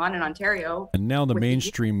that's going on in Ontario. And now the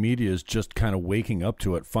mainstream media is just kind of waking up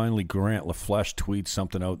to it. Finally, Grant LaFleche tweets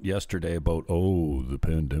something out yesterday about, the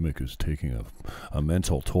pandemic is taking a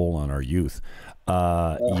mental toll on our youth.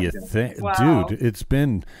 You think, dude, it's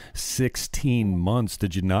been 16 months.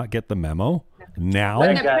 Did you not get the memo? Now? What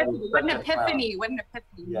an epiphany you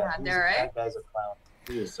had there, right? That guy's a clown.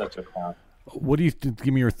 He is such a clown. What do you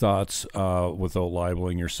give me your thoughts without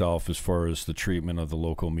libeling yourself as far as the treatment of the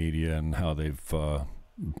local media and how they've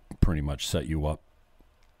pretty much set you up?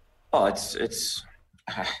 Oh, it's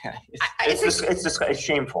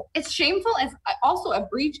shameful. It's shameful. It's also a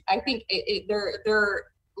breach. I think they're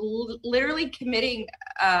literally committing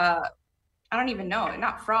I don't even know,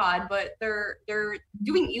 not fraud, but they're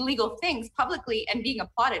doing illegal things publicly and being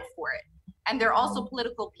applauded for it. And they're also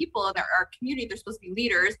political people in our community. They're supposed to be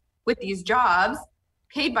leaders with these jobs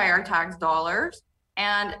paid by our tax dollars,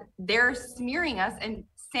 and they're smearing us and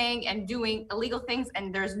saying and doing illegal things,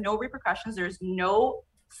 and there's no repercussions. There's no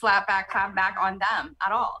slap back, clap back on them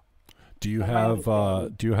at all. Do you have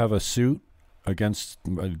a suit against?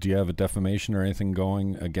 Do you have a defamation or anything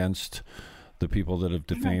going against the people that have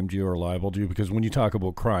defamed you or libeled you? Because when you talk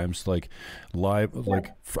about crimes like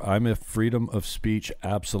I'm a freedom of speech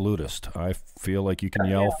absolutist. I feel like you can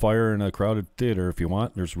yell fire in a crowded theater if you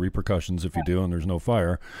want. There's repercussions if you do, and there's no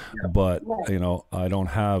fire. But you know, I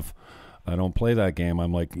don't play that game.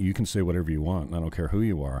 I'm like, you can say whatever you want. I don't care who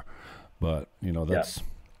you are. But you know, that's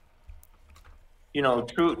you know,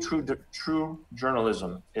 true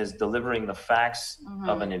journalism is delivering the facts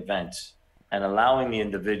of an event and allowing the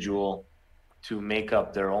individual to make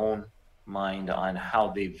up their own mind on how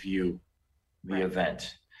they view the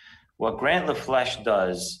event. What Grant LaFleche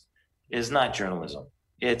does is not journalism.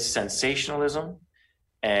 It's sensationalism,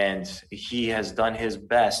 and he has done his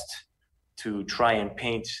best to try and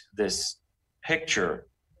paint this picture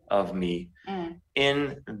of me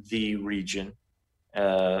in the region.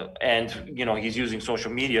 And, you know, he's using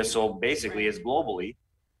social media, so basically it's globally,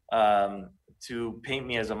 to paint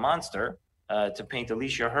me as a monster, to paint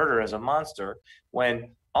Alicia Herder as a monster,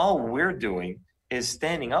 when all we're doing is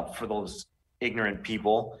standing up for those ignorant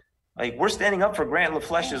people. Like, we're standing up for Grant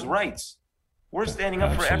LaFleche's rights. We're standing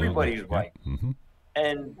up for everybody's right.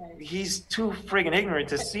 And he's too friggin' ignorant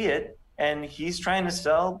to see it, and he's trying to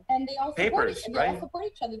sell papers, right?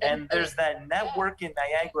 And there's that network in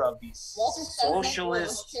Niagara of these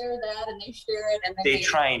socialists. Share that, and they share it, and they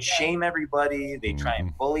try and shame everybody. They try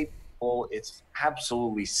and bully people. It's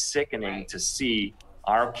absolutely sickening to see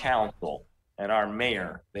our council and our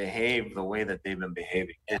mayor behave the way that they've been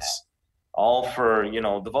behaving. It's all for, you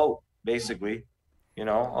know, the vote, basically. You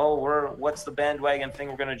know, oh, what's the bandwagon thing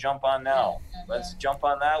we're going to jump on now? Let's jump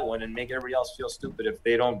on that one and make everybody else feel stupid if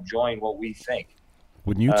they don't join what we think.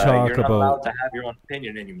 When you talk you're not allowed to have your own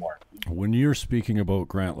opinion anymore. When you're speaking about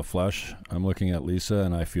Grant LaFleche, I'm looking at Lisa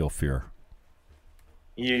and I feel fear.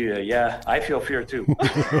 Yeah, I feel fear too.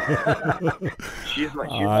 she's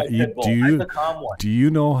my pit bull. I'm the calm one. Do you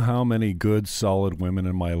know how many good, solid women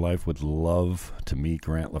in my life would love to meet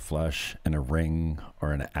Grant LaFleche in a ring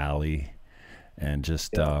or an alley? And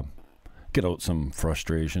just get out some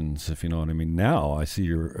frustrations, if you know what I mean. Now I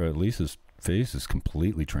see Lisa's face is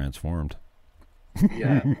completely transformed.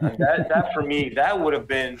 Yeah, that for me, that would have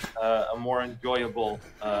been a more enjoyable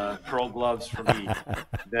Pearl Gloves for me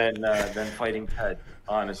than fighting Ted,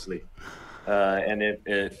 honestly. And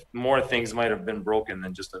if more things might have been broken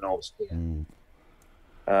than just a nose.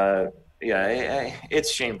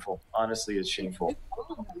 It's shameful. Honestly, it's shameful.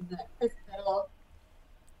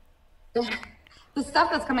 The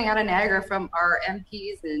stuff that's coming out of Niagara from our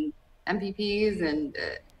MPs and MPPs and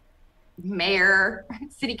mayor,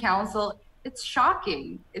 city council, it's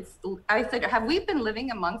shocking. I said, have we been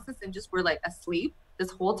living amongst us and just we're like asleep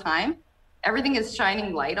this whole time? Everything is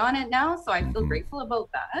shining light on it now, so I feel grateful about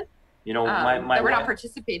that. You know, that we're not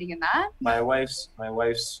participating in that. My wife's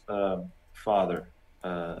father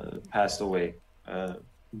passed away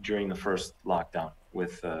during the first lockdown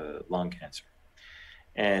with lung cancer.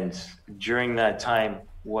 And during that time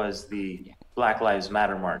was the Black Lives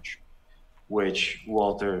Matter March, which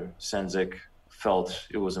Walter Sendzik felt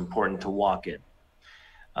it was important to walk in.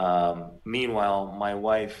 Meanwhile, my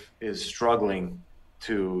wife is struggling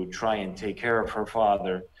to try and take care of her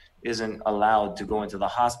father, isn't allowed to go into the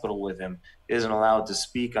hospital with him, isn't allowed to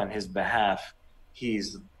speak on his behalf.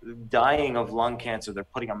 He's dying of lung cancer. They're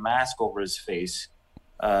putting a mask over his face.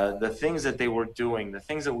 The things that they were doing, the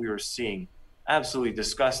things that we were seeing, absolutely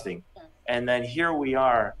disgusting. And then here we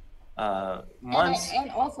are, months.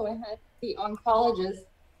 And also I had the oncologist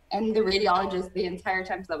and the radiologist the entire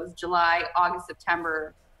time. So that was July, August,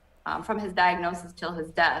 September, from his diagnosis till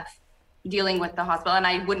his death, dealing with the hospital. And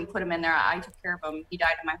I wouldn't put him in there. I took care of him. He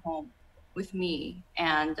died in my home with me.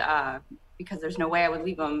 And because there's no way I would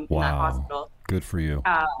leave him in that hospital. Good for you.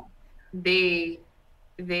 They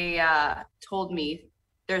told me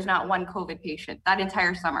there's not one COVID patient that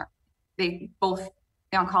entire summer. They both,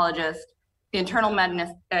 the oncologist, the internal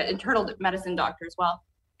medicine doctor as well,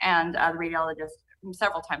 and the radiologist,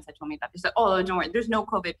 several times they told me that. They said, oh, don't worry, there's no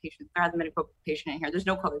COVID patient. There hasn't been a COVID patient in here. There's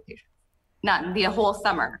no COVID patient. Not the whole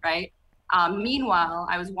summer, right? Meanwhile,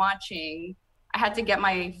 I was watching, I had to get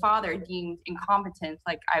my father deemed incompetent,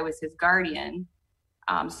 like I was his guardian,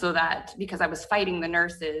 so that, because I was fighting the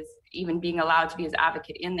nurses, even being allowed to be his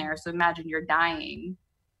advocate in there. So imagine you're dying,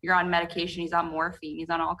 you're on medication, he's on morphine, he's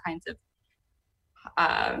on all kinds of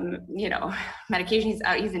medication.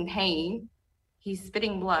 He's in pain. He's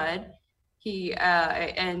spitting blood.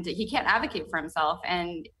 And he can't advocate for himself.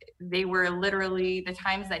 And they were literally the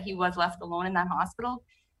times that he was left alone in that hospital.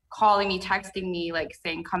 calling me, texting me, like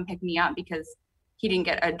saying, come pick me up because he didn't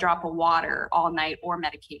get a drop of water all night or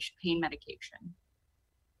medication, pain medication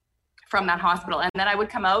from that hospital. And then I would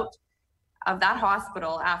come out of that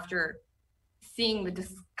hospital after seeing the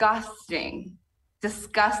disgusting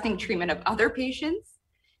treatment of other patients.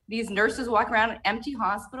 These nurses walk around an empty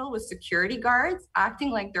hospital with security guards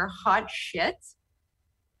acting like they're hot shit.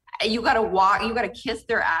 You gotta kiss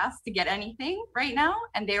their ass to get anything right now.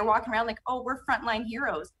 And they're walking around like, oh, we're frontline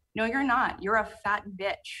heroes. No, you're not. You're a fat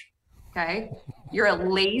bitch. Okay? You're a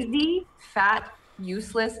lazy, fat,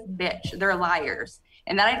 useless bitch. They're liars.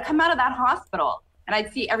 And then I'd come out of that hospital and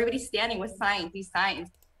I'd see everybody standing with these signs.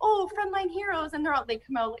 Oh, frontline heroes. And they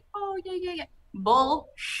come out like, oh, yeah.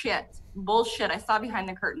 Bullshit. I saw behind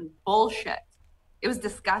the curtain. Bullshit. It was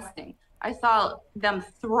disgusting. I saw them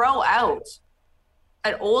throw out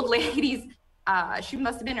an old lady's, she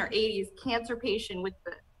must have been in her 80s, cancer patient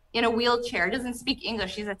in a wheelchair, doesn't speak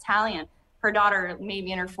English. She's Italian. Her daughter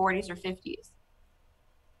maybe in her 40s or 50s.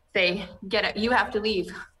 Say, get it, you have to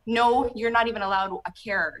leave. No, you're not even allowed a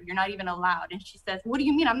carer. You're not even allowed. And she says, what do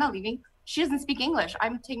you mean I'm not leaving? She doesn't speak English.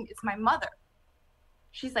 It's my mother.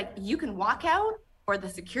 She's like, you can walk out or the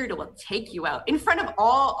security will take you out in front of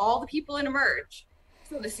all the people in Emerge.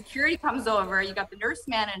 So the security comes over, you got the nurse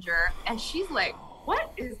manager, and she's like,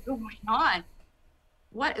 what is going on?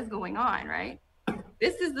 What is going on, right?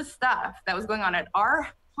 This is the stuff that was going on at our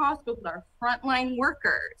hospital with our frontline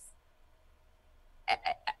workers.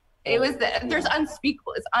 There's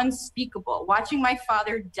unspeakable. It's unspeakable. Watching my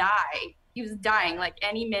father die, he was dying like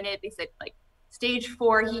any minute. They said like stage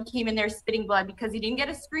 4, he came in there spitting blood because he didn't get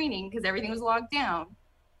a screening because everything was locked down.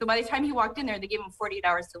 So by the time he walked in there, they gave him 48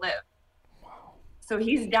 hours to live. Wow. So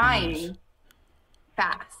he's dying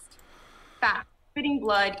fast, spitting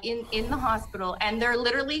blood in the hospital, and they're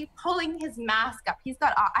literally pulling his mask up.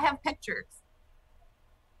 I have pictures.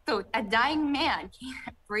 So a dying man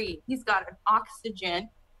can't breathe. He's got an oxygen,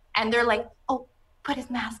 and they're like, oh, put his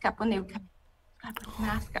mask up when they would come in. Gotta put his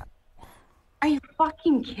mask up. Are you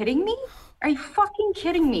fucking kidding me? Are you fucking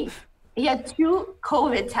kidding me? He had 2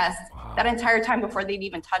 COVID tests that entire time before they'd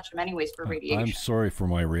even touch him anyways for radiation. I'm sorry for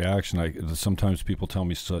my reaction. Sometimes people tell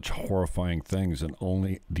me such horrifying things, and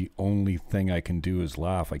the only thing I can do is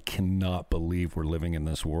laugh. I cannot believe we're living in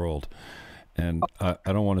this world. And I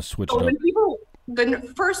don't want to switch it up.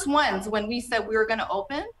 The first ones, when we said we were going to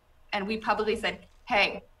open, and we publicly said,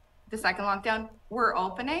 hey, the second lockdown, we're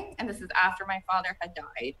opening, and this is after my father had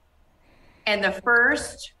died. And the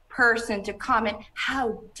first person to comment,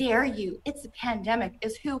 how dare you, it's a pandemic,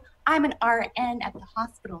 is who? I'm an RN at the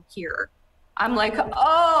hospital here. I'm like,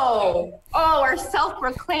 oh, our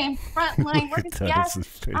self-proclaimed frontline workers. Yes,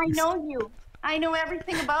 I know you. I know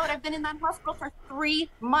everything about it. I've been in that hospital for 3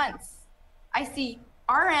 months. I see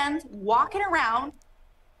RNs walking around,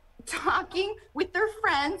 talking with their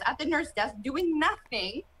friends at the nurse desk, doing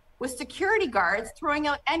nothing, with security guards throwing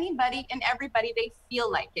out anybody and everybody they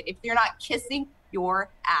feel like it if you're not kissing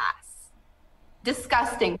your ass.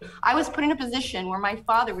 Disgusting. I was put in a position where my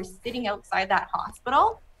father was sitting outside that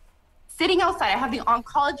hospital, sitting outside. I have the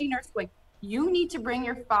oncology nurse going, you need to bring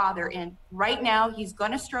your father in right now. He's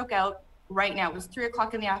going to stroke out right now. It was 3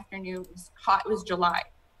 o'clock in the afternoon. It was hot. It was July.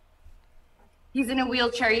 He's in a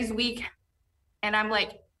wheelchair. He's weak. And I'm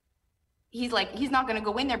like, he's not going to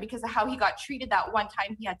go in there because of how he got treated that one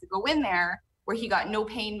time he had to go in there, where he got no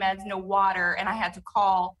pain meds, no water. And I had to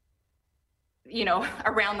call,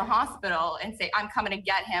 around the hospital and say, I'm coming to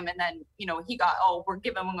get him. And then, he got, we're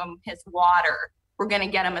giving him his water. We're going to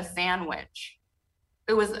get him a sandwich.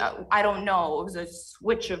 It was, I don't know, it was a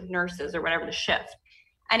switch of nurses or whatever, the shift.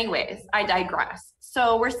 Anyways, I digress.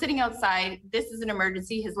 So we're sitting outside. This is an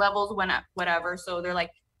emergency. His levels went up, whatever. So they're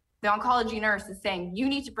like, the oncology nurse is saying, you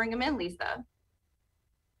need to bring him in, Lisa.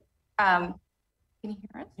 Can you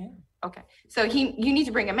hear us? Yeah. Okay. So you need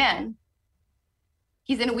to bring him in.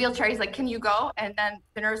 He's in a wheelchair. He's like, can you go? And then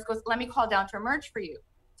the nurse goes, let me call down to Emerge for you.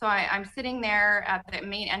 So I'm sitting there at the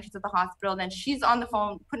main entrance of the hospital. Then she's on the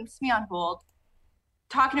phone, puts me on hold,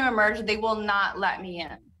 talking to Emerge. They will not let me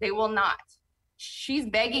in. They will not. She's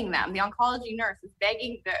begging them. The oncology nurse is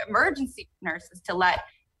begging the emergency nurses to let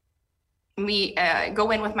me go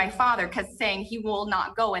in with my father, because saying he will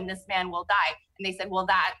not go and this man will die. And they said, well,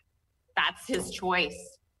 that's his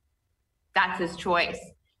choice. That's his choice.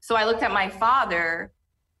 So I looked at my father,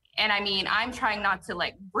 and I'm trying not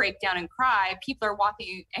to break down and cry. People are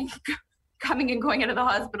walking and coming and going into the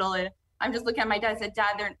hospital, and I'm just looking at my dad. I said,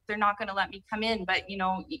 Dad, they're not going to let me come in, but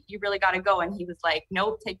you really got to go. And he was like,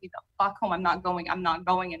 nope, take me the fuck home. I'm not going in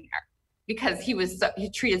there, because he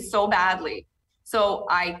treated so badly. So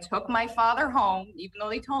I took my father home, even though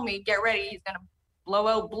they told me, get ready, he's going to blow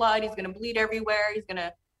out blood. He's going to bleed everywhere. He's going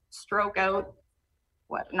to stroke out,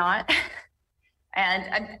 whatnot.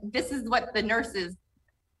 And this is what the nurses,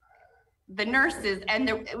 and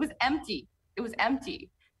it was empty. It was empty.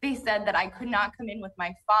 They said that I could not come in with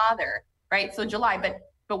my father, right? So July,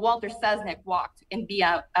 but Walter Sesnick walked in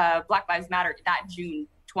via Black Lives Matter that June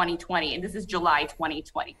 2020, and this is July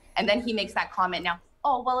 2020. And then he makes that comment now,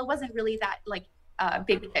 oh, well, it wasn't really that like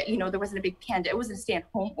big, there wasn't a big pandemic. It was a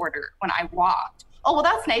stay-at-home order when I walked. Oh, well,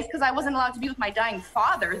 that's nice because I wasn't allowed to be with my dying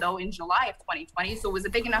father, though, in July of 2020. So was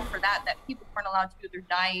it big enough for that people weren't allowed to be with their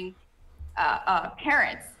dying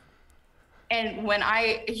parents? And when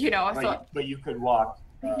I, but you could walk.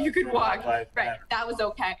 You could walk, right? That was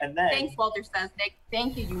okay. And then, thanks, Walter Sesnick.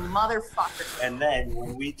 Thank you, you motherfucker. And then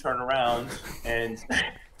when we turn around, and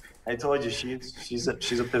I told you she's a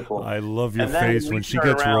pit bull. I love your face when she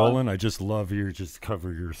gets rolling. I just love you. Just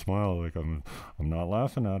cover your smile, like I'm not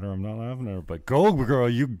laughing at her. I'm not laughing at her. But go, girl,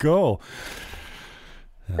 you go.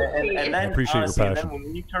 And then I appreciate honestly, your passion. And then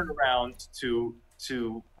when we turn around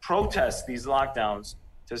to protest these lockdowns,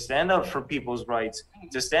 to stand up for people's rights,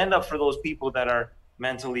 to stand up for those people that are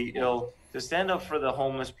mentally ill, to stand up for the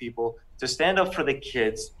homeless people, to stand up for the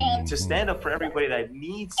kids, to stand up for everybody that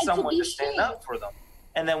needs someone to stand up for them.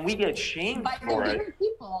 And then we get shamed for it.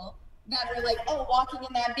 People that are like, oh, walking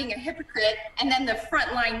in that being a hypocrite. And then the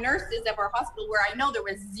frontline nurses of our hospital, where I know there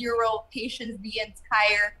was 0 patients the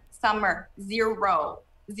entire summer, 0.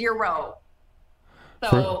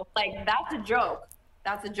 So like, that's a joke.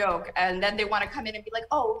 That's a joke. And then they want to come in and be like,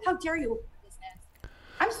 oh, how dare you?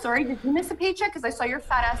 I'm sorry, did you miss a paycheck? Because I saw your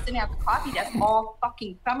fat ass sitting at the coffee desk all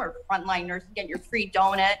fucking summer, frontline nurse, getting your free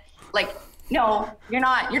donut. Like, no, you're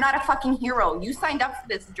not a fucking hero. You signed up for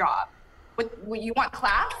this job. You want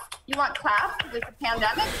claps? You want claps for this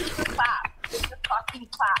pandemic? It's a clap. It's a fucking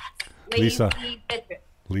clap.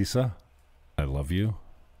 Lisa, I love you.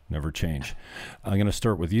 Never change. I'm going to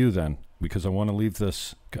start with you then, because I want to leave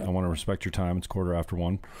this. I want to respect your time. It's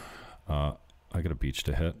 1:15. I got a beach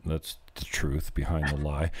to hit. That's the truth behind the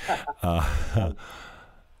lie.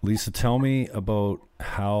 Lisa, tell me about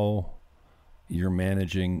how you're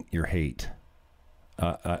managing your hate.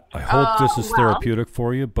 I hope this is therapeutic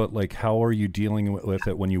for you, but like, how are you dealing with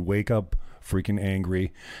it when you wake up freaking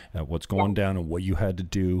angry at what's going down and what you had to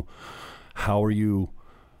do? How are you,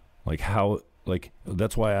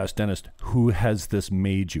 that's why I asked Dennis, who has this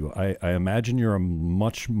made you? I imagine you're a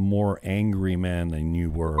much more angry man than you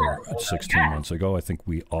were 16 months ago. I think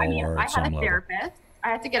we all are at some level. I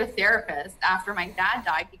had to get a therapist after my dad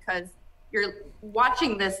died, because you're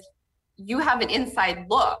watching this, you have an inside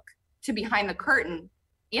look to behind the curtain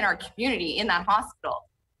in our community, in that hospital,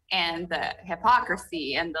 and the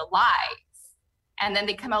hypocrisy and the lies. And then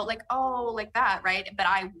they come out like, oh, like that, right? But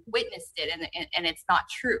I witnessed it, and it's not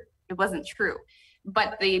true. It wasn't true.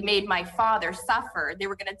 But they made my father suffer. They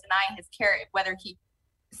were going to deny his care, whether he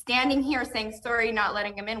standing here saying, sorry, not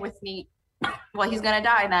letting him in with me. Well, he's going to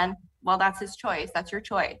die then. Well, that's his choice. That's your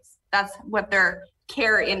choice. That's what their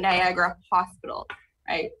care in Niagara Hospital,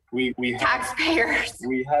 right? We taxpayers.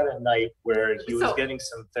 We had a night where he was getting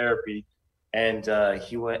some therapy, and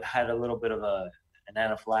he had a little bit of an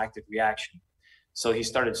anaphylactic reaction. So he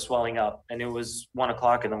started swelling up, and it was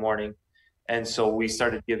 1:00 in the morning. And so we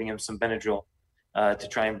started giving him some Benadryl to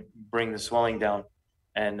try and bring the swelling down.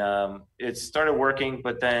 And it started working,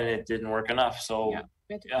 but then it didn't work enough. So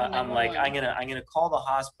I'm like, I'm gonna call the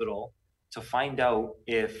hospital to find out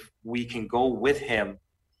if we can go with him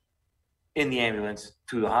in the ambulance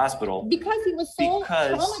to the hospital. Because he was so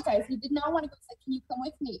traumatized. He did not want to go. Say, can you come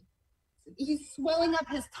with me? He's swelling up.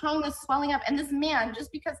 His tongue is swelling up. And this man,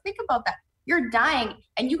 just because, think about that. You're dying,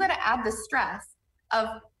 and you got to add the stress of,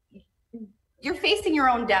 you're facing your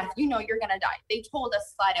own death. You know you're going to die. They told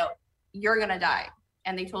us flat out, you're going to die.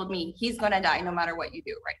 And they told me, he's going to die no matter what you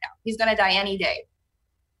do right now. He's going to die any day.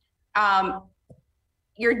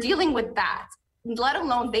 You're dealing with that, let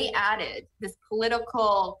alone they added this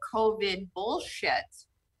political COVID bullshit,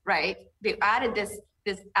 right? They added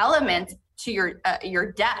this element to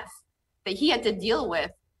your death that he had to deal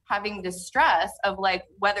with, having the stress of like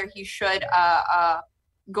whether he should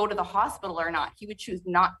go to the hospital or not. He would choose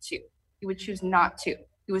not to. He would choose not to.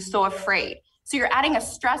 He was so afraid. So you're adding a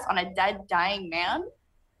stress on a dead, dying man.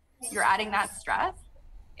 You're adding that stress.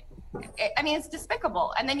 I mean, it's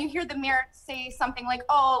despicable. And then you hear the mayor say something like,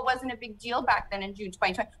 oh, it wasn't a big deal back then in June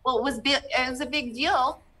 2020. Well, it was a big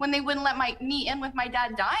deal when they wouldn't let me in with my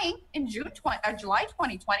dad dying in July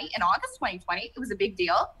 2020, in August 2020. It was a big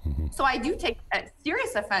deal. Mm-hmm. So I do take a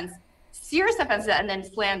serious offense, and then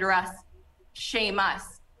slander us, shame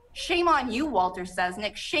us. Shame on you, Walter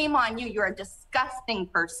Sesnick. Shame on you. You're a disgusting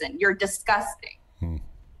person. You're disgusting.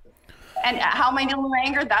 And how am I dealing with my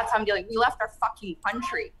anger? That's how I'm dealing. We left our fucking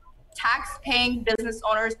country. Tax-paying business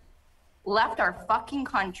owners left our fucking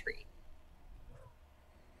country.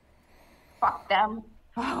 Fuck them.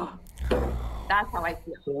 Oh, that's how I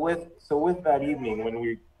feel. So with that evening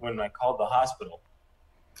when I called the hospital,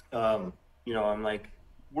 you know, I'm like,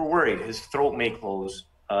 we're worried his throat may close,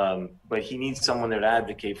 but he needs someone there to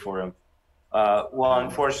advocate for him. Well,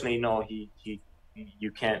 unfortunately, no,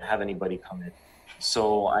 you can't have anybody come in.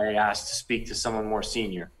 So I asked to speak to someone more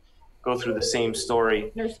senior, go through the same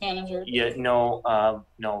story. Nurse manager. Yeah, no,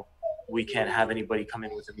 we can't have anybody come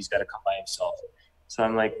in with him. He's got to come by himself. So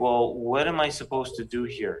I'm like, well, what am I supposed to do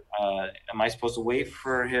here? Am I supposed to wait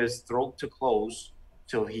for his throat to close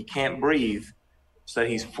till he can't breathe so that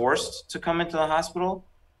he's forced to come into the hospital?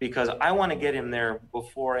 Because I want to get him there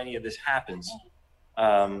before any of this happens.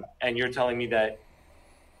 And you're telling me that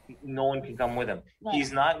no one can come with him. Right.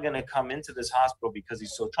 He's not going to come into this hospital because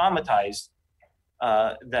he's so traumatized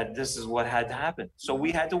that this is what had to happen. So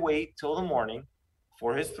we had to wait till the morning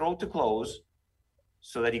for his throat to close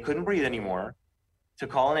so that he couldn't breathe anymore, to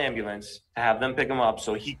call an ambulance, to have them pick him up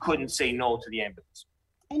so he couldn't say no to the ambulance.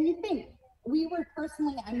 And you think,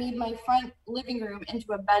 I made my front living room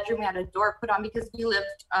into a bedroom. We had a door put on because we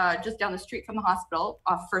lived just down the street from the hospital,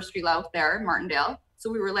 off First Street out there in Martindale. So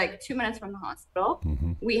we were like 2 minutes from the hospital.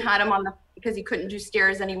 Mm-hmm. We had him because he couldn't do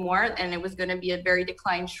stairs anymore, and it was going to be a very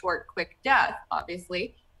declined, short, quick death,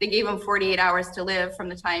 obviously. They gave him 48 hours to live from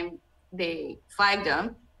the time they flagged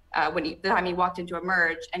him, the time he walked into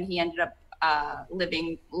Emerge, and he ended up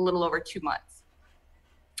living a little over 2 months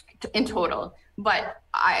in total. But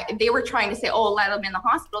they were trying to say, oh, let him in the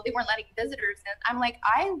hospital. They weren't letting visitors in. I'm like,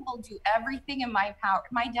 I will do everything in my power.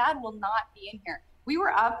 My dad will not be in here. We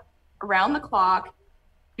were up around the clock,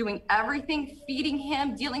 doing everything, feeding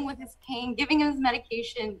him, dealing with his pain, giving him his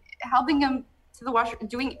medication, helping him to the washroom,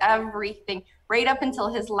 doing everything right up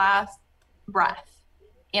until his last breath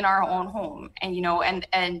in our own home. And, you know, and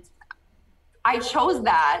I chose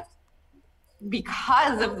that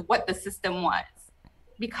because of what the system was,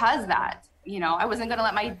 because that, you know, I wasn't going to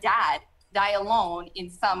let my dad die alone in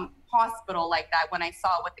some hospital like that when I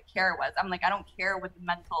saw what the care was. I'm like, I don't care what the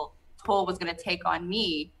mental toll was going to take on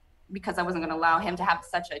me, because I wasn't going to allow him to have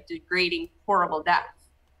such a degrading, horrible death,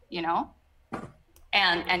 you know?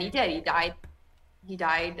 And he did. He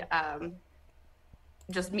died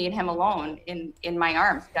just me and him alone in my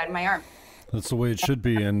arms. He died in my arms. That's the way it should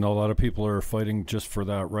be, and a lot of people are fighting just for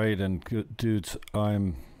that right. And dudes, let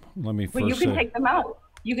me first say... you can take them out.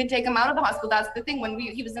 You can take him out of the hospital. That's the thing. When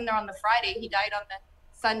he was in there on the Friday, he died on the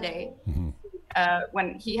Sunday. Mm-hmm.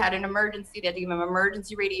 When he had an emergency, they had to give him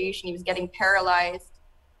emergency radiation. He was getting paralyzed.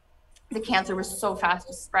 The cancer was so fast,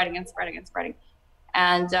 just spreading and spreading and spreading.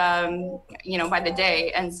 And, you know, by the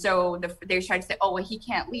day. And so they tried to say, oh, well, he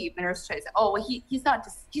can't leave. The nurse tried to say, oh, well, he's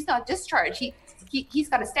not discharged. He's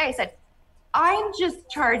got to stay. I said, I'm just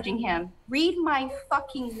charging him. Read my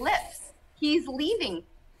fucking lips. He's leaving.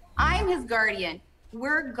 I'm his guardian.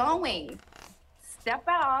 We're going. Step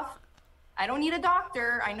off. I don't need a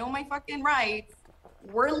doctor. I know my fucking rights.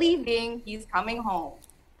 We're leaving. He's coming home.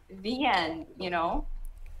 The end, you know?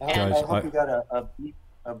 Guys, I hope you got a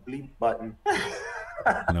bleep button.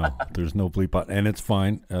 No, there's no bleep button, and it's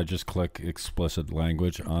fine. Just click explicit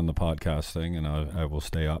language on the podcast thing, and I will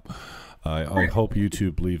stay up. I hope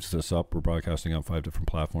YouTube leaves this up. We're broadcasting on 5 different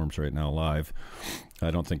platforms right now live. I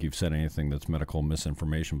don't think you've said anything that's medical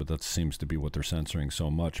misinformation, but that seems to be what they're censoring so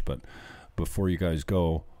much. But before you guys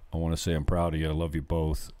go, I want to say I'm proud of you. I love you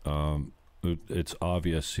both. It's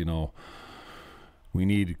obvious, you know, we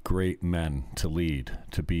need great men to lead,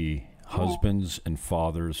 to be husbands and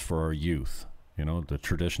fathers for our youth. You know, the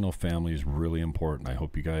traditional family is really important. I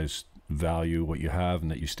hope you guys value what you have and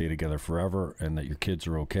that you stay together forever and that your kids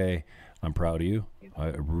are okay. I'm proud of you.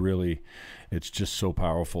 It's just so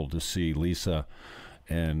powerful to see Lisa.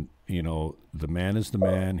 And, you know, the man is the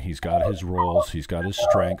man. He's got his roles. He's got his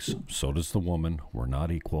strengths. So does the woman. We're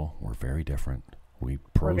not equal. We're very different. We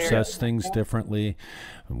process things differently.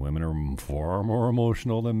 And women are far more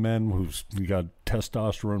emotional than men who've got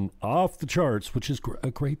testosterone off the charts, which is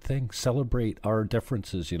a great thing. Celebrate our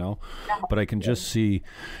differences, you know. But I can just see,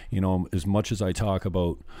 you know, as much as I talk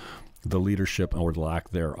about the leadership or lack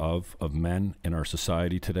thereof of men in our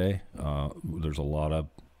society today, there's a lot of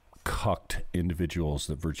cucked individuals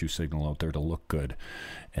that virtue signal out there to look good,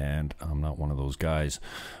 and I'm not one of those guys,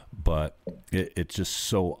 but it's just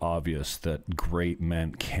so obvious that great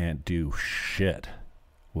men can't do shit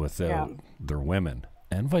without their women.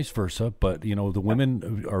 and vice versa. But you know, the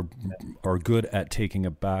women are good at taking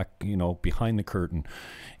it back, you know, behind the curtain,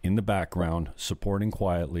 in the background, supporting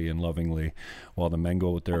quietly and lovingly, while the men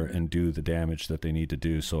go out there and do the damage that they need to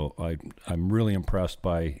do. So I'm really impressed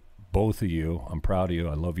by both of you. I'm proud of you.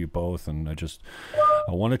 I love you both, and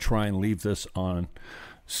I want to try and leave this on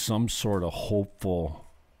some sort of hopeful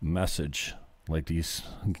message, like these.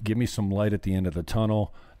 Give me some light at the end of the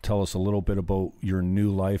tunnel. Tell us a little bit about your new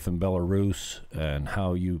life in Belarus and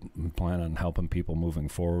how you plan on helping people moving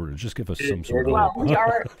forward. Just give us some sort of... Well, we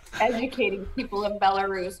are educating people in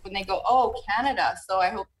Belarus when they go, oh, Canada. So I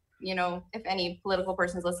hope, you know, if any political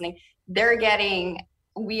person is listening,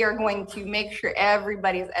 we are going to make sure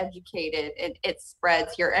everybody's educated. It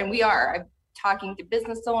spreads here. And we are. I'm talking to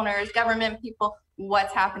business owners, government people,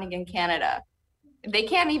 what's happening in Canada. They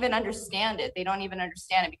can't even understand it. They don't even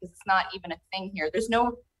understand it because it's not even a thing here. There's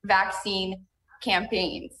no vaccine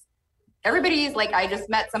campaigns. Everybody's like, I just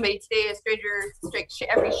met somebody today, a stranger,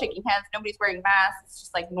 everybody's shaking hands, nobody's wearing masks. It's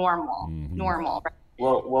just like normal. Right?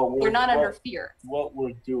 Well, they're not under fear. What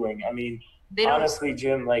we're doing, I mean, honestly,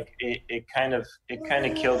 Jim, like it kind of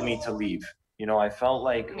killed me to leave. You know, I felt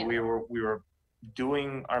like we were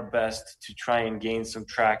doing our best to try and gain some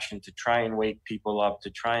traction, to try and wake people up, to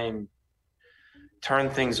try and turn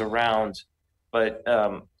things around, but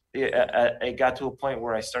it got to a point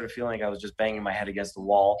where I started feeling like I was just banging my head against the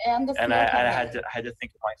wall, and I had to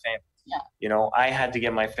think of my family. Yeah. You know, I had to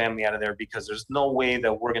get my family out of there because there's no way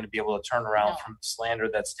that we're going to be able to turn around from the slander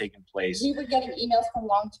that's taken place. We were getting emails from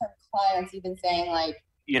long-term clients even saying like,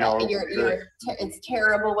 you know, it's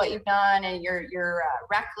terrible what you've done, and you're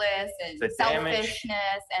reckless and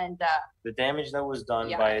selfishness, and the damage that was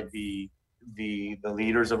done by the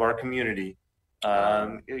leaders of our community.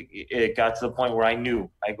 It got to the point where I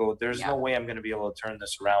go, there's no way I'm going to be able to turn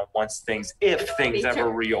this around if things ever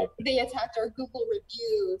reopen. They attacked our Google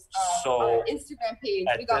reviews, our Instagram page.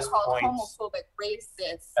 We got called homophobic,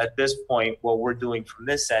 racist. At this point, what we're doing from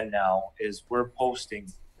this end now is we're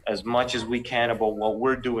posting as much as we can about what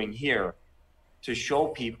we're doing here to show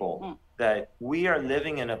people that we are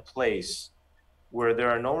living in a place where there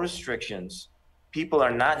are no restrictions. People are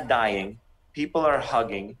not dying. People are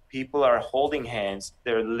hugging, people are holding hands,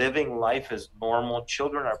 they're living life as normal,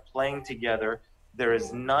 children are playing together. There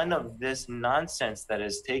is none of this nonsense that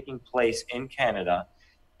is taking place in Canada.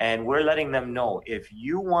 And we're letting them know, if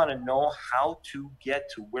you want to know how to get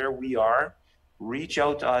to where we are, reach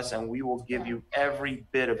out to us and we will give you every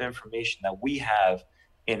bit of information that we have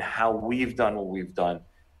in how we've done what we've done.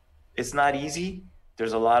 It's not easy.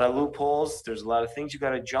 There's a lot of loopholes. There's a lot of things you got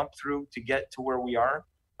to jump through to get to where we are.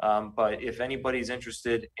 But if anybody's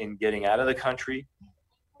interested in getting out of the country,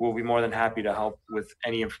 we'll be more than happy to help with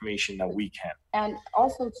any information that we can. And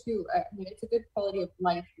also, too, I mean, it's a good quality of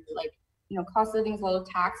life here. Like, you know, cost of living is low,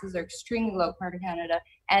 taxes are extremely low compared to Canada,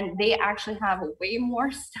 and they actually have way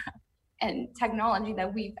more stuff and technology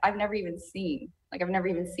that I've never even seen. Like, I've never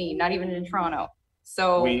even seen, not even in Toronto.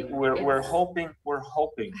 So we're hoping.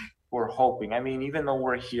 I mean, even though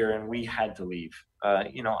we're here and we had to leave,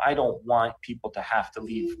 you know, I don't want people to have to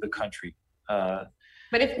leave the country. But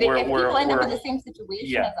if people end up in the same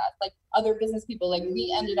situation as us, like other business people, like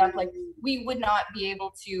we ended up, like we would not be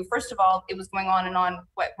able to, first of all, it was going on and on,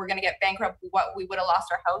 what we're going to get bankrupt, what we would have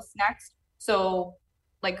lost our house next. So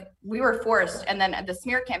like we were forced, and then the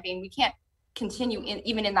smear campaign, we can't continue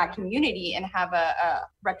even in that community and have a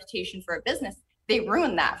reputation for a business. They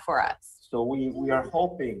ruined that for us. So we are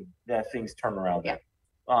hoping that things turn around. Yeah.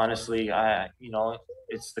 Honestly, you know,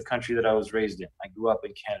 it's the country that I was raised in. I grew up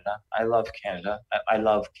in Canada. I love Canada. I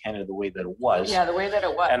love Canada the way that it was. Yeah, the way that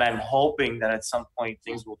it was. And I'm hoping that at some point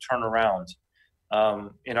things will turn around.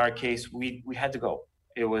 In our case, we had to go.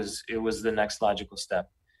 It was the next logical step.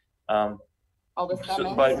 But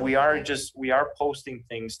we are posting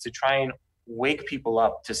things to try and wake people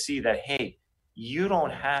up to see that, hey, you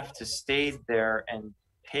don't have to stay there and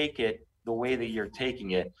take it the way that you're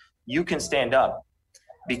taking it. You can stand up,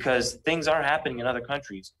 because things are happening in other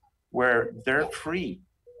countries where they're free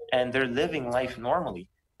and they're living life normally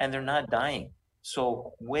and they're not dying.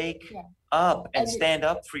 So wake up and stand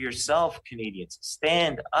up for yourself, Canadians.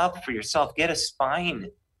 Stand up for yourself. Get a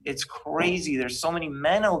spine. It's crazy. There's so many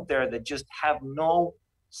men out there that just have no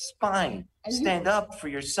spine. Stand up for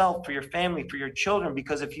yourself, for your family, for your children,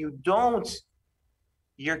 because if you don't,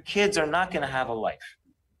 your kids are not going to have a life.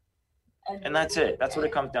 And that's it. That's what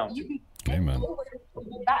it comes down to. Amen. Go where you're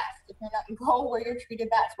treated best. If you're not, go where you're treated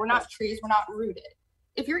best. We're not trees. We're not rooted.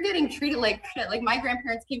 If you're getting treated like shit, like my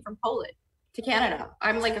grandparents came from Poland to Canada.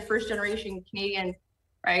 I'm like a first generation Canadian,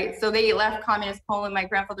 right? So they left communist Poland. My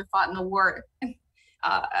grandfather fought in the war.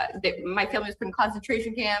 My family was put in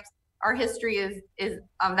concentration camps. Our history is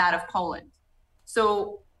of that of Poland.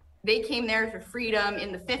 So they came there for freedom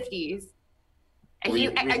in the 50s. And We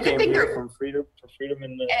came here from freedom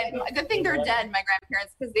in the. And good thing they're dead, my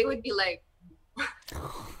grandparents, because they would be like,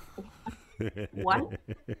 what?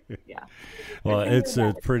 Yeah. Well, it's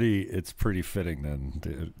pretty fitting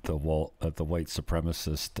then the white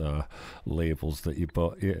supremacist labels that you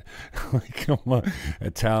put. Yeah. Like, come on,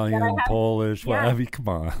 Italian, Polish, yeah. whatever. Come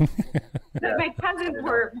on. My cousins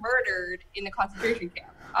were murdered in the concentration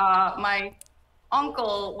camp. My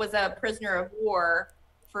uncle was a prisoner of war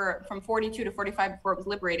from 42 to 45 before it was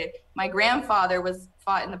liberated. My grandfather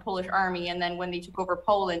fought in the Polish army, and then when they took over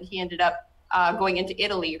Poland, he ended up going into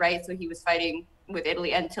Italy, right? So he was fighting with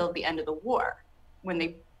Italy until the end of the war when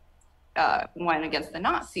they went against the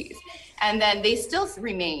Nazis. And then they still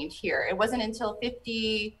remained here. It wasn't until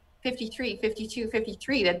 53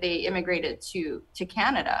 that they immigrated to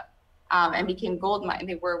Canada and became gold mine.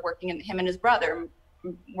 They were working him and his brother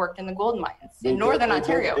worked in the gold mines in Northern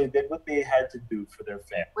Ontario. They did what they had to do for their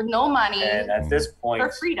family. With no money. And at this point, for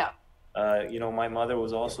freedom. My mother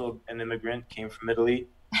was also an immigrant, came from Italy.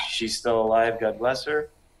 She's still alive, God bless her.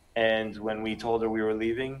 And when we told her we were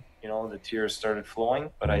leaving, the tears started flowing.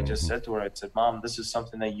 But I just said to her, I said, Mom, this is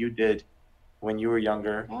something that you did when you were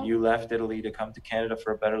younger. You left Italy to come to Canada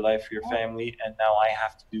for a better life for your family. And now I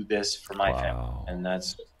have to do this for my family. And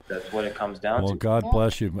that's what it comes down to. Well, God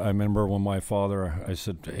bless you. I remember when my father, I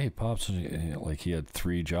said, hey, Pops, like he had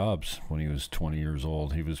 3 jobs when he was 20 years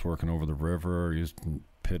old. He was working over the river. He was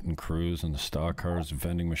pitting crews in the stock cars,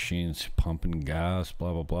 vending machines, pumping gas,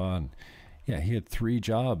 blah, blah, blah. And yeah, he had 3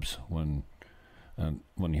 jobs when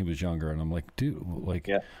he was younger. And I'm like, dude, well,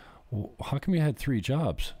 how come you had 3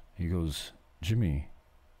 jobs? He goes, Jimmy,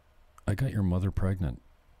 I got your mother pregnant.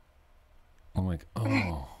 I'm like,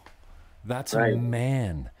 oh. That's right. A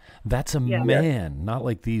man. That's a man, not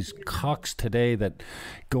like these cucks today that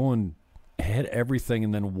go and hit everything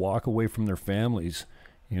and then walk away from their families.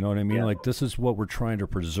 You know what I mean? Like, this is what we're trying to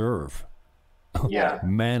preserve. Yeah.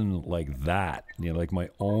 Men like that. Like my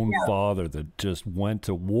own father that just went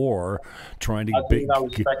to war trying to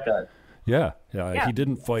respect that. Yeah. He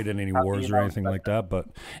didn't fight in any wars or anything like that.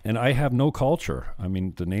 And I have no culture. I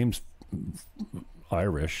mean, the name's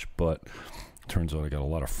Irish, but turns out I got a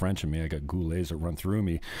lot of French in me. I got Goulets that run through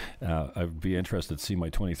me. I'd be interested to see my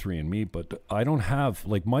 23andMe, but I don't have,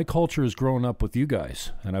 like, my culture is growing up with you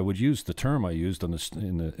guys, and I would use the term I used in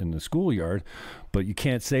the schoolyard, but you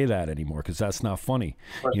can't say that anymore because that's not funny.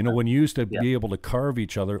 When you used to be able to carve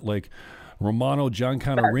each other, like Romano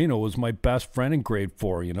Giancanarino was my best friend in grade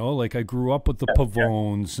 4, like I grew up with the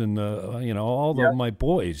Pavones and the, my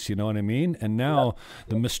boys, you know what I mean? And now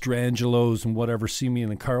the Mistrangelos and whatever see me in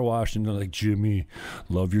the car wash and they're like, Jimmy,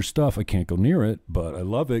 love your stuff. I can't go near it, but I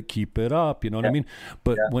love it. Keep it up. You know what I mean?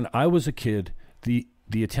 But when I was a kid, the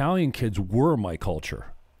Italian kids were my culture.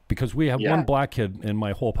 Because we have one black kid in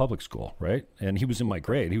my whole public school, right? And he was in my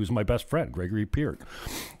grade. He was my best friend, Gregory Peart.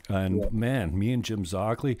 And man, me and Jim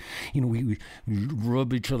Zockley, we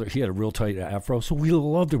rubbed each other. He had a real tight afro, so we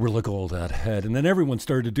loved it. We're like, oh, that head. And then everyone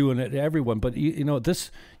started doing it, everyone. But,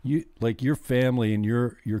 like your family and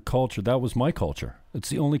your culture, that was my culture. It's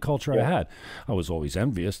the only culture I had. I was always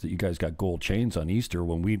envious that you guys got gold chains on Easter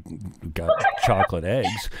when we got chocolate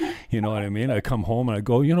eggs. You know what I mean? I come home and I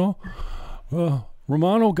go,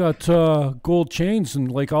 Romano got gold chains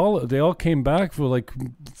and they all came back for like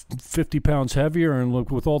 50 pounds heavier and look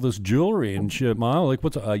with all this jewelry and shit. Ma, like,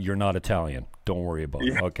 what's you're not Italian. Don't worry about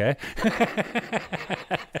it, okay?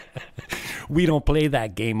 We don't play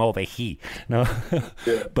that game over here. No.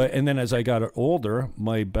 But and then as I got older,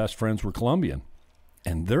 my best friends were Colombian.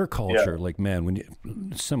 And their culture, like, man,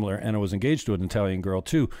 similar. And I was engaged to an Italian girl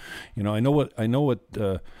too. I know what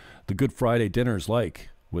the Good Friday dinner is like.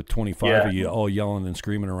 With 25 of you all yelling and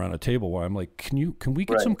screaming around a table while I'm like, can we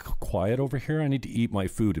get some quiet over here? I need to eat my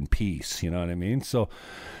food in peace. You know what I mean? So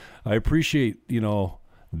I appreciate,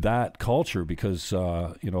 that culture because,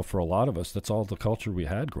 for a lot of us, that's all the culture we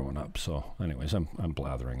had growing up. So anyways, I'm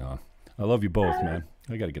blathering on. I love you both, man.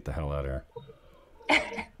 I got to get the hell out of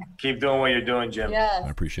here. Keep doing what you're doing, Jim. Yes. I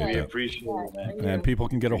appreciate that. We appreciate it, man. And people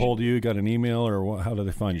can get a hold of you. You got an email or how do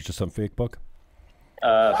they find you? Just on Facebook?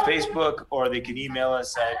 Facebook, or they can email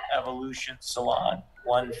us at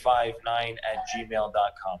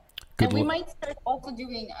evolutionsalon159@gmail.com. And we might start also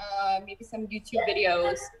doing maybe some YouTube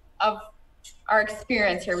videos of our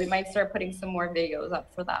experience here. We might start putting some more videos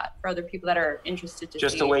up for that, for other people that are interested to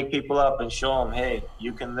just see. to wake people up and show them, hey,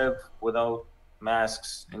 you can live without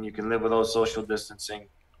masks and you can live without social distancing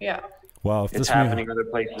Yeah. Well, if It's this happening other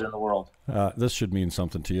places in the world. this should mean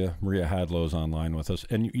something to you. Maria Hadlow's online with us,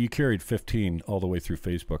 and you carried 15 all the way through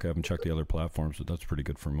Facebook. I haven't checked the other platforms, but that's pretty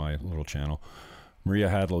good for my little channel. Maria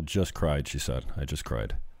Hadlow just cried. She said, "I just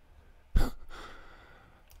cried."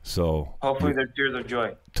 So Hopefully they're tears of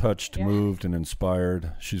joy. touched, moved, and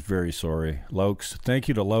inspired. She's very sorry. Lokes, thank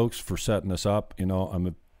you to Lokes for setting this up. You know, I'm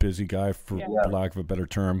a busy guy, for lack of a better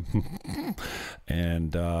term.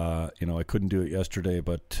 And, you know, I couldn't do it yesterday,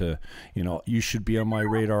 but, you know, you should be on my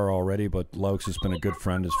radar already. But Lokes has been a good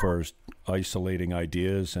friend as far as isolating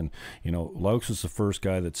ideas. And, you know, Lokes was the first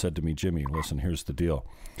guy that said to me, "Jimmy, listen, here's the deal.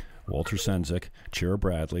 Walter Sendzik, Chair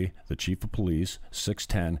Bradley, the Chief of Police,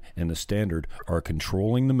 610, and the Standard are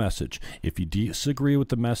controlling the message. If you disagree with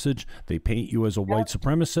the message, they paint you as a white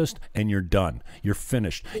supremacist, and you're done. You're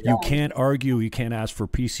finished. You can't argue. You can't ask for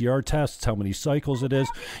PCR tests, how many cycles it is.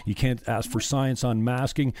 You can't ask for science on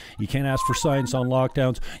masking. You can't ask for science on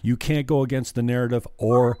lockdowns. You can't go against the narrative,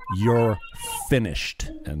 or you're finished."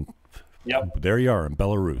 And there you are in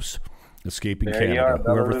Belarus, escaping There Canada.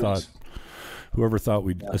 you are, Whoever thought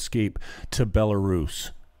we'd escape to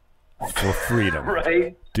Belarus for freedom.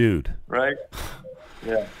 Right? Dude. Right?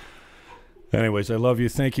 Yeah. Anyways, I love you.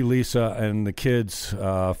 Thank you, Lisa, and the kids.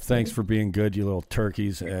 Thanks for being good, you little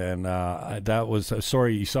turkeys. And that was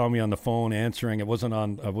sorry you saw me on the phone answering. I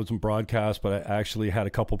wasn't broadcast, but I actually had a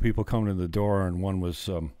couple people coming to the door, and one was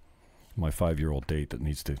my 5-year-old date that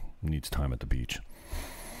needs time at the beach.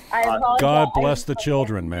 I apologize. God bless the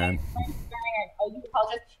children, man. I do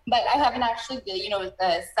apologize, but I haven't actually,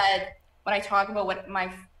 said when I talk about what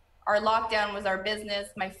our lockdown was our business.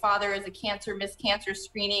 My father is missed cancer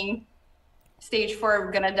screening, stage 4,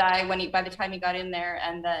 gonna die by the time he got in there,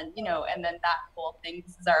 and then that whole thing.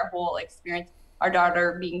 This is our whole experience. Our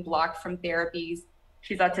daughter being blocked from therapies.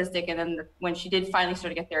 She's autistic, and then when she did finally start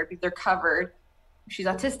to get therapy, they're covered. She's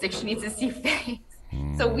autistic. She needs to see face.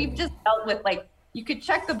 So we've just dealt with you could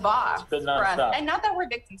check the box for us, and not that we're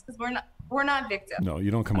victims, because we're not victims. No,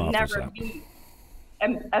 you don't come off as that.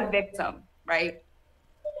 Never a victim, right?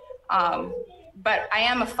 But I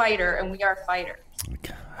am a fighter, and we are fighters.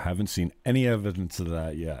 I haven't seen any evidence of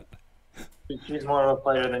that yet. She's more of a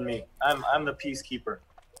fighter than me. I'm the peacekeeper.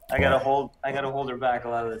 I gotta hold her back a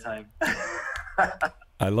lot of the time.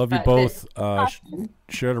 I love you both.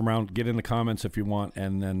 Share it around. Get in the comments if you want,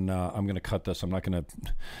 and then I'm gonna cut this. I'm not gonna.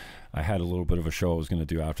 I had a little bit of a show I was going to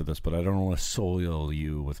do after this, but I don't want to soil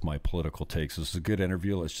you with my political takes. This is a good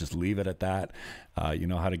interview. Let's just leave it at that. You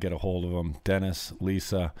know how to get a hold of them. Dennis,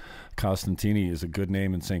 Lisa, Costantini is a good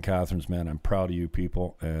name in St. Catharines, man. I'm proud of you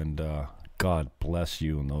people, and God bless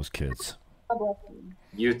you and those kids.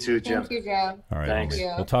 You too, Jim. Thank you, Jim. All right, Thanks.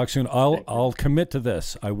 we'll talk soon. I'll commit to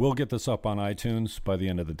this. I will get this up on iTunes by the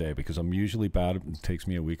end of the day because I'm usually bad. It takes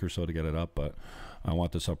me a week or so to get it up, but I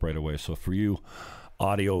want this up right away. So for you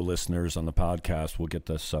audio listeners on the podcast, we'll get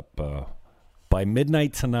this up by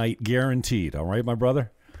midnight tonight, guaranteed. All right, my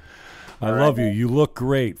brother? I love you. You look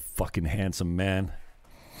great, fucking handsome man.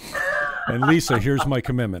 And Lisa, here's my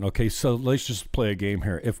commitment. Okay, so let's just play a game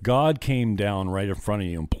here. If God came down right in front of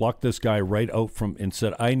you and plucked this guy right out from and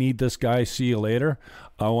said, "I need this guy, see you later,"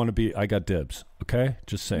 I got dibs. Okay?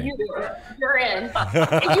 Just saying. You're in.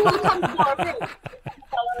 If you want to come to Belarus,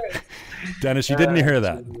 Dennis, you didn't hear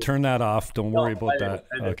that. Turn that off. Don't worry about that.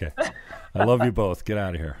 Okay. I love you both. Get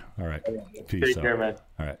out of here. All right. Peace out. Take care, man.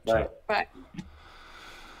 All right. Bye. Bye.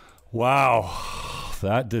 Wow.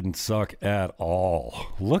 That didn't suck at all.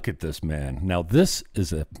 Look at this man. Now this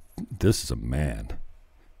is a man.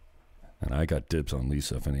 And I got dibs on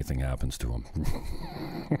Lisa if anything happens to him.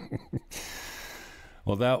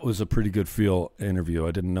 Well, that was a pretty good feel interview.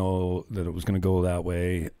 I didn't know that it was going to go that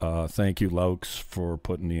way. Thank you, Lokes, for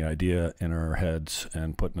putting the idea in our heads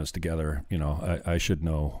and putting us together. You know, I should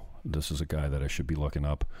know this is a guy that I should be looking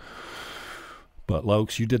up. But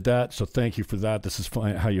Lokes, you did that, so thank you for that. This is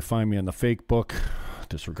how you find me on the fake book.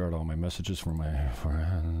 Disregard all my messages from my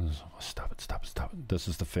friends. Stop it. This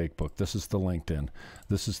is the fake book. This is the LinkedIn.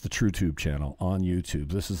 This is the TrueTube channel on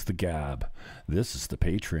YouTube. This is the Gab. This is the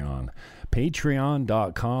Patreon.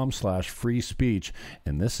 Patreon.com/free speech.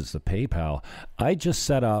 And this is the PayPal. I just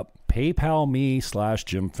set up PayPal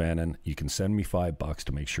me/Jim Fannin. You can send me $5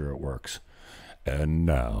 to make sure it works. And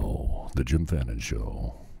now, the Jim Fannin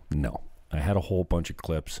Show. No. I had a whole bunch of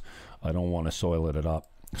clips. I don't want to soil it up.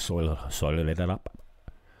 Soil it up.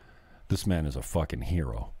 This man is a fucking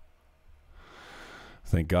hero.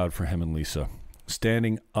 Thank God for him and Lisa.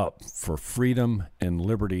 Standing up for freedom and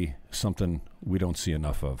liberty, something we don't see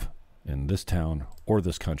enough of in this town or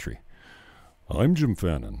this country. I'm Jim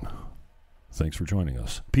Fannin. Thanks for joining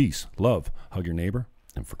us. Peace, love, hug your neighbor,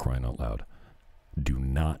 and for crying out loud, Do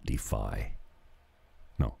not defy.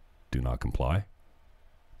 No, do not comply.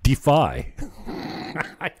 Defy.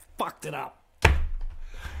 I fucked it up.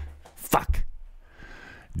 Fuck.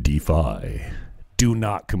 Defy. Do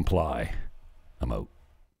not comply. I'm out.